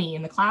little Timmy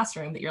in the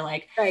classroom that you're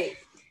like,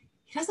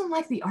 he doesn't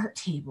like the art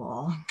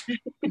table.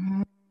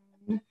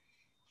 He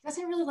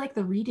doesn't really like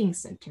the reading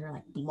center,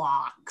 like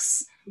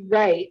blocks.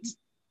 Right.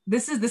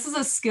 This is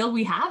a skill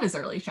we have as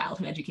early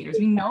childhood educators.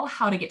 We know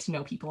how to get to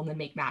know people and then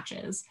make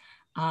matches.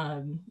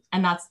 And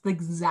that's the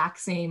exact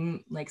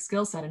same like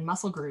skill set and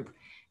muscle group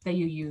that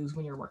you use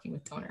when you're working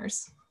with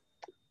donors.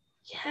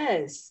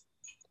 Yes.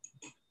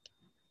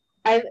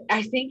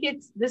 I think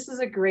this is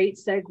a great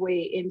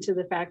segue into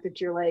the fact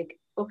that you're like,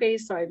 okay,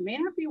 so I may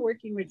not be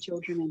working with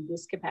children in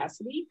this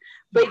capacity,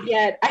 but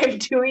yet I'm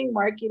doing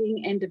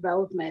marketing and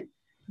development.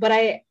 But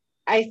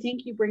I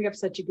think you bring up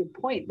such a good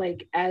point.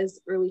 Like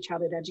as early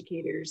childhood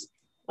educators,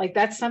 like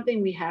that's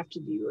something we have to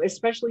do,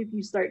 especially if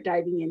you start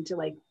diving into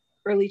like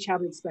early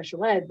childhood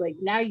special ed. Like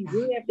now you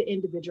really have to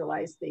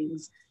individualize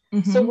things.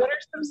 Mm-hmm. So what are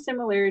some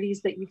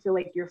similarities that you feel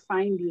like you're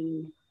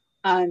finding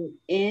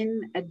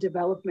in a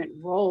development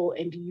role?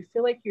 And do you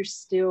feel like you're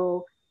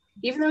still,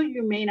 even though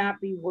you may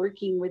not be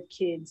working with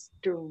kids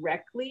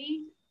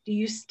directly, do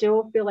you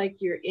still feel like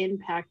you're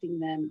impacting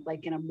them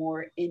like in a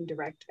more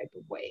indirect type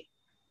of way?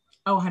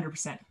 Oh,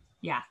 100%.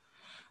 Yeah.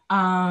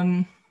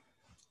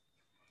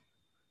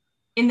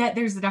 In that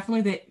there's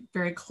definitely the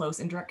very close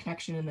indirect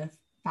connection in the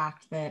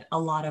fact that a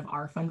lot of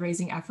our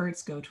fundraising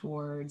efforts go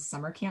towards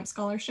summer camp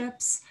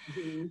scholarships.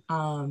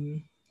 Mm-hmm.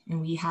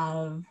 And we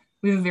have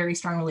a very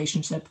strong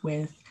relationship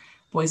with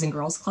boys and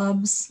girls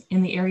clubs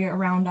in the area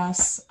around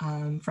us,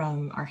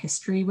 from our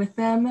history with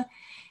them.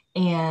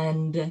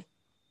 And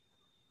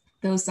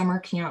those summer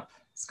camp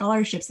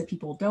scholarships that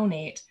people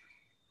donate,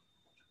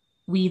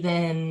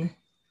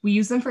 we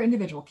use them for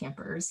individual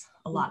campers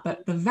a lot,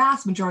 but the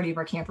vast majority of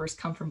our campers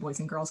come from boys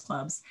and girls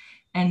clubs.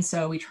 And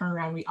so we turn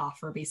around, we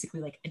offer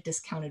basically like a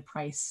discounted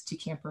price to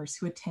campers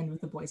who attend with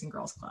the Boys and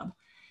Girls Club.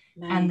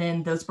 Nice. And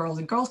then those Boys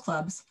and Girls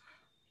Clubs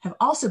have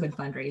also been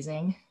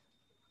fundraising.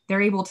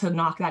 They're able to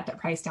knock that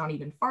price down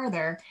even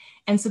farther.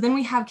 And so then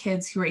we have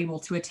kids who are able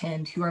to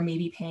attend who are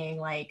maybe paying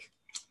like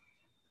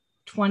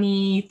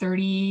 $20,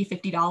 $30,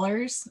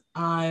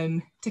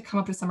 $50 to come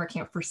up to summer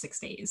camp for 6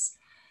 days.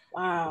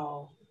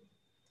 Wow.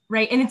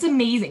 Right. And it's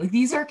amazing. Like,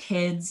 these are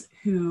kids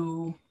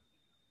who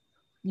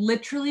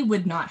literally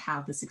would not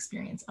have this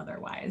experience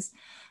otherwise.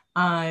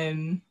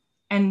 And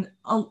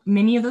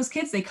many of those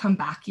kids, they come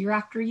back year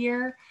after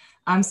year.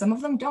 Some of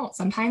them don't.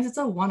 Sometimes it's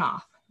a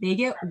one-off. They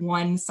get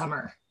one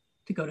summer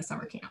to go to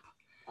summer camp.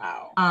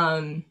 Wow.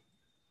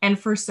 And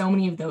for so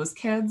many of those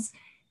kids,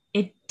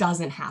 it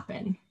doesn't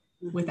happen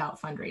without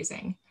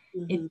fundraising.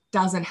 It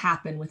doesn't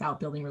happen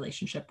without building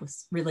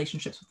relationships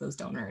with those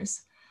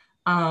donors.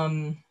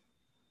 And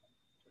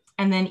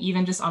then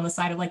even just on the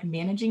side of like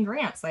managing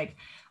grants, like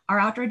our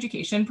outdoor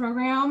education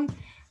program,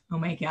 oh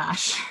my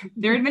gosh,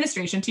 their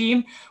administration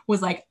team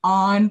was like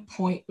on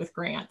point with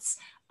grants.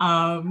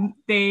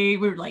 They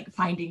were like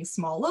finding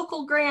small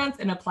local grants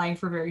and applying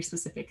for very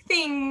specific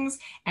things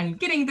and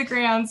getting the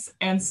grants.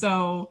 And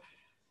then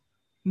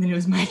it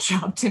was my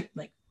job to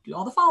like do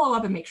all the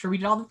follow-up and make sure we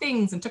did all the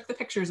things and took the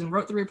pictures and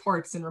wrote the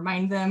reports and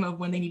remind them of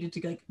when they needed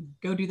to like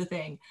go do the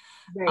thing.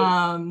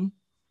 Right.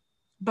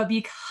 But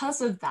because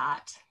of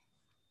that,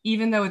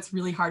 even though it's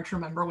really hard to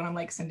remember when I'm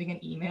like sending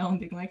an email and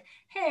being like,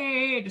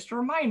 hey, just a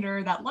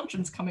reminder that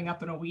luncheon's coming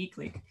up in a week,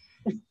 like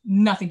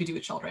nothing to do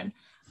with children.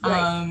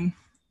 Right.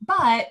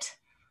 But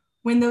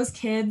when those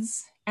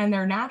kids and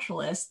their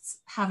naturalists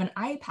have an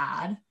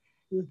iPad,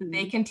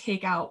 they can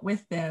take out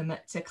with them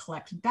to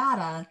collect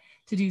data,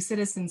 to do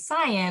citizen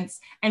science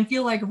and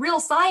feel like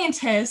real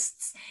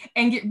scientists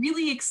and get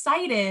really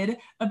excited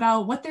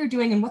about what they're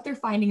doing and what they're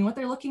finding and what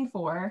they're looking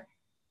for.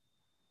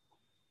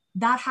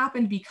 That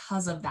happened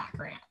because of that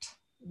grant.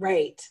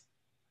 Right.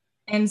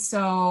 And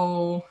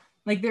so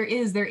like there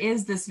is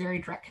this very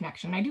direct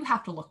connection. I do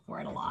have to look for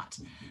it a lot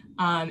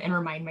and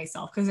remind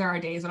myself, because there are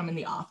days when I'm in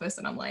the office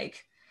and I'm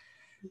like,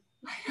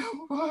 I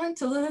don't want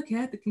to look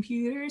at the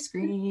computer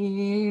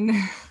screen.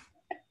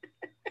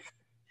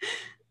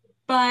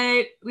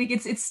 But like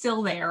it's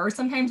still there. Or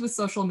sometimes with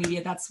social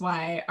media, that's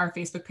why our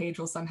Facebook page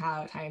will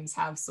sometimes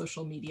have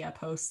social media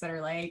posts that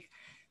are like,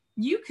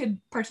 you could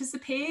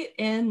participate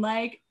in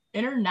like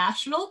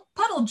International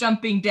Puddle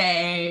Jumping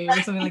Day or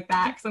something like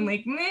that. Because I'm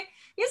like,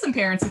 we have some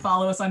parents who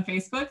follow us on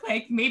Facebook.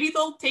 Like maybe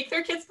they'll take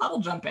their kids puddle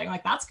jumping.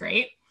 Like that's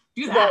great.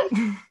 Do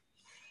that.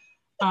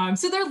 Right.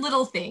 So they're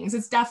little things.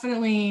 It's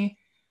definitely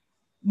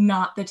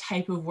not the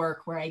type of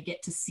work where I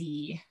get to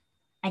see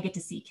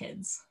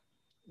kids.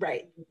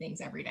 Right. Do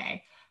things every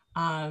day.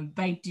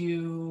 But I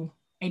do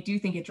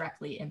think it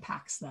directly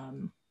impacts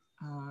them.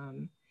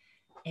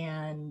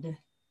 And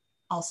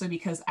also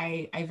because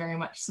I very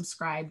much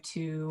subscribe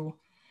to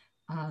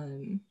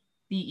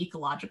the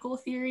ecological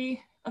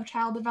theory of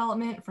child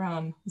development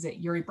from, was it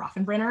Yuri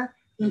Brofenbrenner?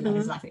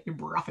 Exactly,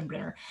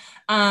 Brofenbrenner.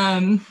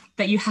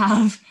 That you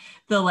have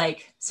the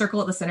like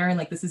circle at the center and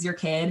like this is your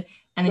kid.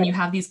 And then you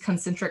have these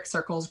concentric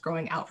circles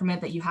growing out from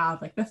it that you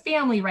have like the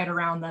family right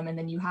around them. And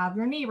then you have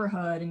your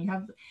neighborhood and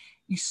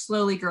you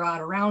slowly grow out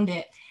around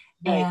it.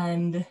 Right.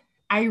 And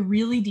I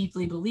really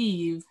deeply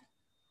believe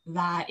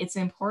that it's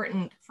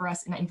important for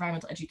us in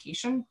environmental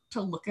education to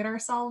look at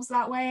ourselves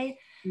that way.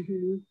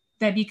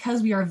 that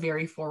because we are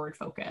very forward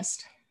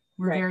focused,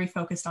 we're very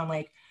focused on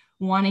like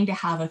wanting to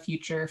have a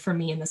future, for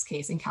me in this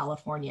case in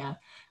California,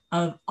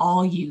 of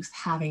all youth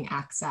having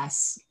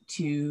access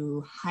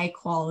to high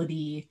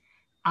quality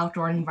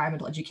outdoor and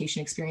environmental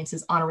education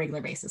experiences on a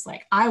regular basis.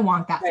 Like I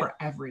want that for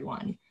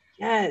everyone.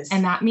 Yes.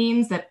 And that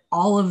means that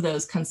all of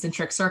those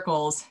concentric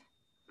circles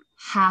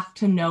have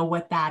to know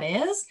what that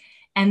is.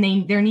 And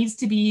there needs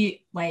to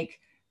be like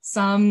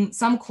some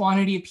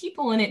quantity of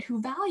people in it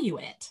who value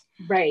it.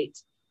 Right.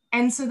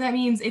 And so that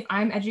means if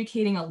I'm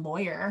educating a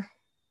lawyer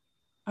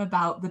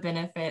about the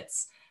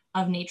benefits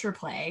of nature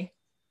play,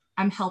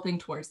 I'm helping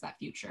towards that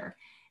future.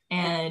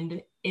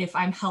 And if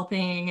I'm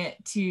helping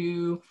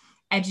to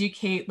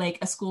educate like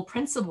a school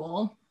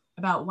principal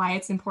about why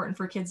it's important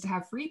for kids to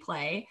have free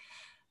play,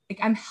 like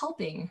I'm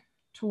helping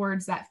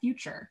towards that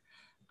future.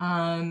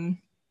 And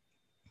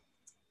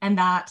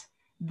that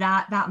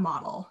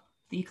model,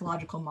 the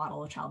ecological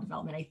model of child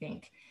development, I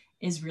think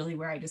is really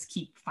where I just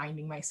keep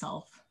finding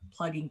myself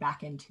plugging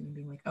back into and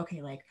being like,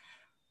 okay, like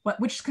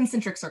which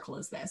concentric circle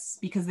is this?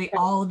 Because they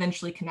all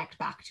eventually connect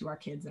back to our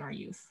kids and our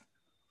youth.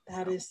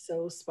 That is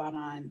so spot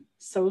on.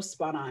 So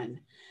spot on.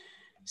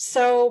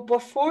 So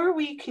before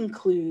we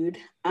conclude,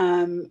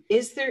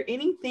 is there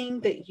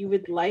anything that you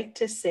would like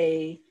to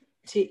say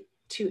to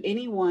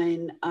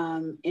anyone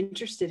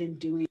interested in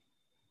doing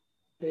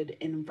good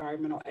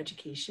environmental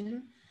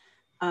education?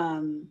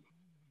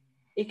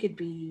 It could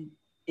be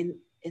an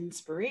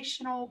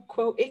inspirational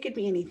quote. It could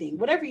be anything,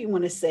 whatever you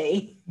want to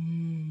say.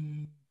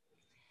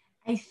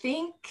 I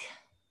think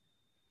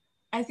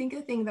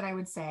the thing that I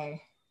would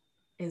say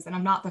is, and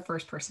I'm not the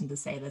first person to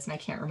say this, and I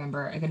can't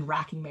remember, I've been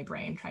racking my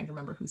brain trying to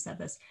remember who said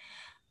this,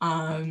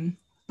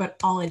 but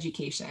all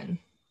education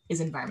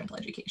is environmental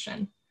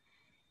education.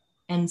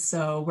 And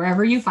so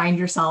wherever you find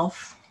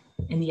yourself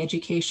in the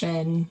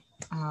education,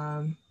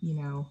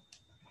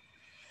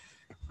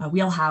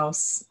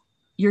 wheelhouse,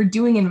 you're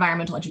doing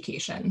environmental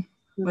education,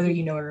 whether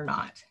you know it or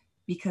not,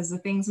 because the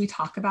things we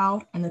talk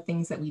about and the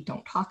things that we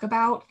don't talk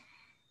about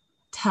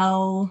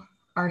tell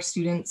our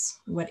students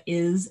what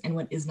is and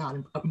what is not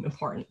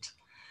important.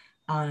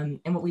 And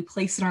what we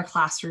place in our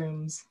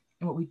classrooms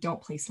and what we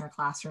don't place in our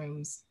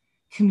classrooms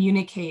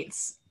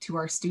communicates to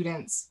our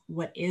students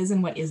what is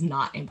and what is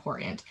not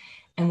important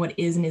and what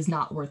is and is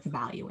not worth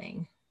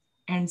valuing.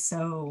 And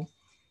so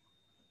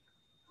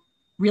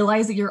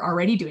realize that you're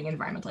already doing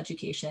environmental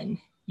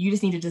education. You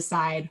just need to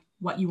decide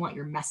what you want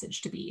your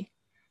message to be.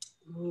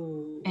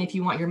 Ooh. And if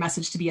you want your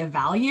message to be a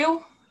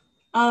value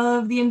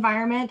of the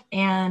environment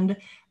and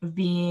of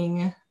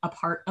being a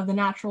part of the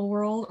natural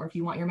world, or if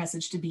you want your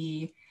message to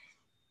be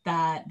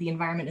that the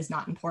environment is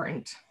not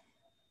important,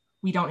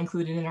 we don't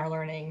include it in our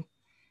learning,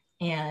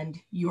 and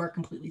you are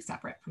completely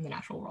separate from the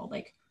natural world.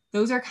 Like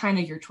those are kind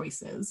of your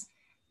choices.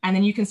 And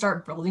then you can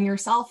start building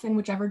yourself in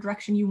whichever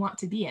direction you want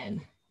to be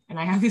in. And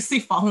I obviously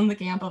fall in the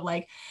camp of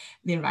like,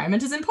 the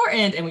environment is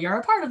important and we are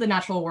a part of the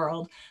natural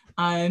world.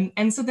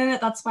 And so then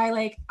that's why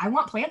like, I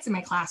want plants in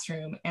my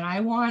classroom and I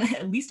want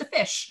at least a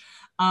fish.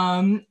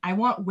 I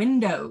want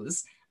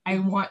windows. I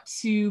want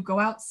to go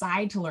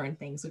outside to learn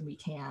things when we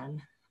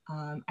can.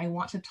 I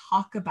want to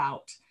talk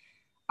about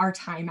our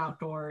time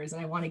outdoors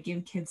and I want to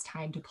give kids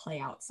time to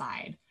play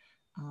outside.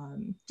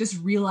 Just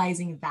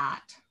realizing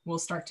that will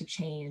start to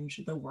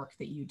change the work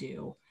that you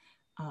do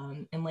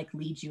and like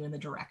lead you in the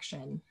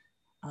direction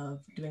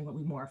of doing what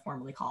we more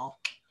formally call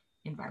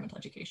environmental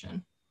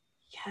education.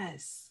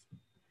 Yes.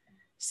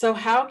 So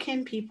how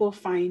can people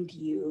find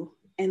you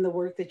and the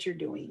work that you're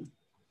doing?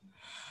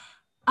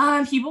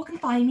 People can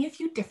find me a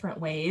few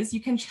different ways. You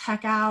can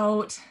check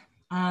out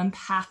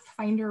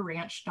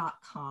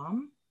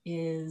pathfinderranch.com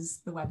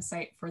is the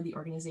website for the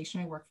organization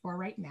I work for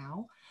right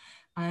now.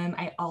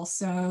 I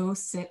also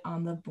sit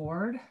on the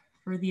board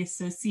for the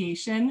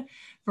Association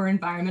for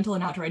Environmental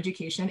and Outdoor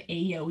Education,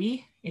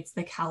 AEOE. It's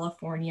the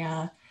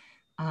California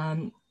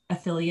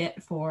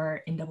affiliate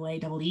for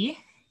NAAE.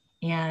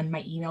 And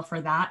my email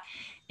for that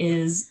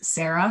is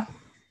Sarah,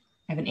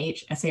 I have an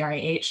H,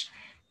 SARAH,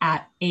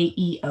 at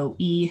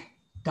aeoe.org.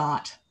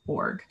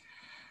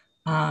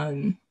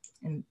 And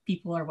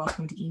people are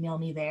welcome to email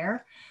me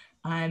there.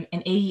 And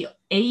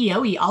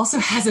AEOE also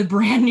has a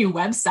brand new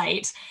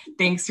website,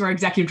 thanks to our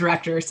executive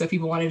director. So if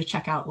people wanted to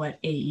check out what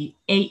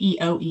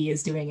AEOE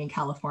is doing in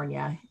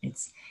California,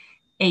 it's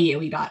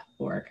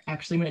aeoe.org.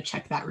 Actually, I'm going to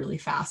check that really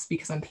fast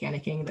because I'm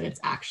panicking that it's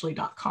actually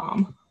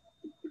 .com.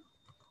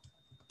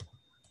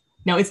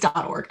 No, it's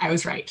 .org. I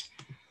was right.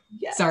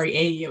 Yes. Sorry,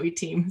 AEOE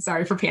team.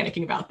 Sorry for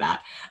panicking about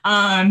that.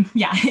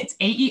 Yeah, it's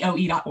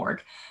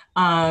aeoe.org.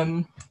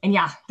 And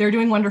yeah, they're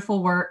doing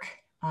wonderful work.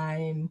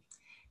 And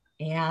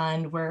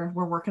we're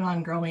working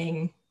on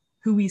growing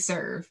who we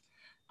serve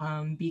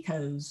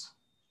because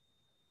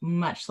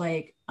much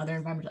like other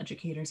environmental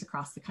educators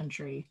across the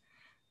country,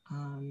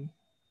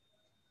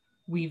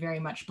 we very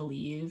much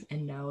believe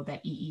and know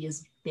that EE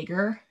is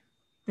bigger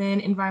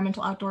than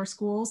environmental outdoor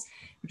schools,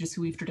 which is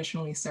who we've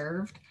traditionally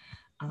served.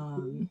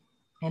 And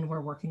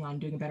we're working on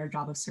doing a better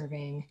job of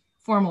serving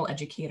formal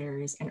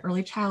educators and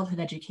early childhood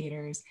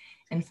educators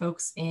and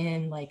folks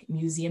in like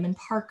museum and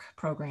park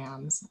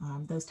programs,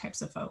 those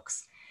types of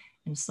folks,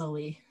 and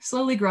slowly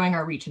growing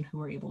our reach and who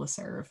we're able to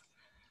serve.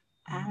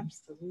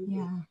 Absolutely.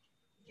 Yeah.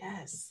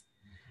 Yes.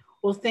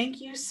 Well, thank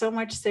you so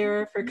much,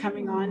 Sarah, for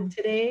coming on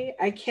today.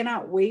 I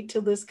cannot wait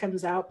till this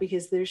comes out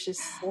because there's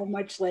just so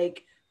much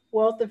like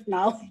wealth of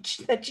knowledge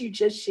that you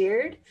just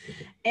shared.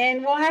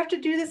 And we'll have to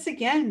do this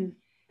again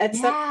at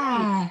some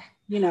point,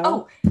 you know.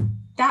 Oh,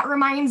 that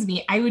reminds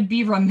me, I would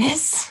be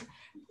remiss,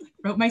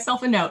 wrote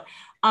myself a note.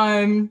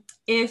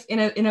 If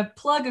in a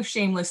plug of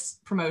shameless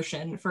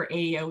promotion for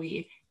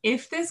AEOE,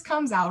 if this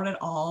comes out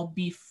at all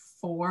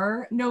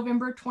before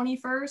November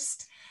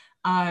 21st,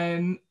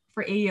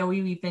 for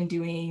AEOE, we've been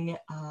doing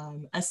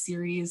a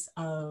series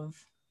of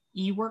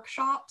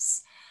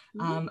e-workshops,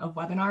 of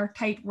webinar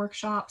type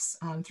workshops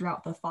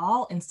throughout the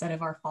fall instead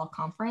of our fall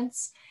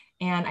conference.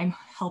 And I'm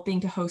helping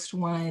to host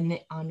one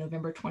on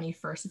November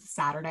 21st, it's a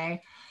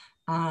Saturday,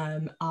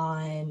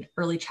 on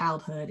early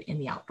childhood in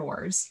the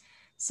outdoors.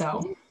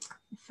 So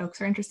if folks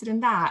are interested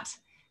in that,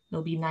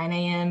 it'll be 9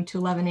 a.m. to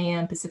 11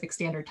 a.m. Pacific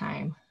Standard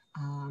Time.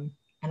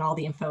 And all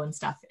the info and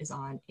stuff is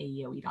on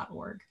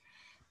aeoe.org.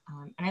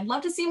 And I'd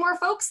love to see more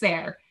folks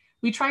there.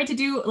 We tried to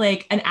do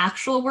like an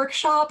actual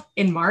workshop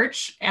in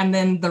March and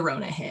then the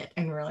Rona hit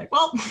and we were like,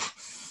 well,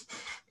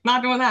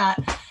 not doing that.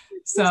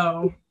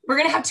 So we're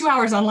going to have 2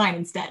 hours online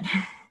instead.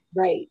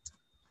 Right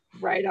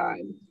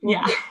on. Well,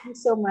 yeah. Thank you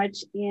so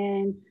much.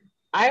 And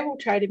I will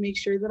try to make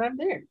sure that I'm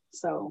there.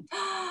 So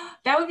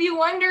that would be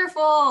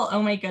wonderful.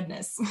 Oh my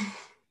goodness.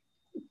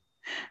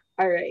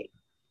 All right.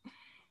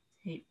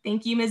 Great.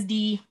 Thank you, Ms.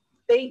 D.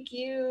 Thank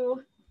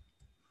you.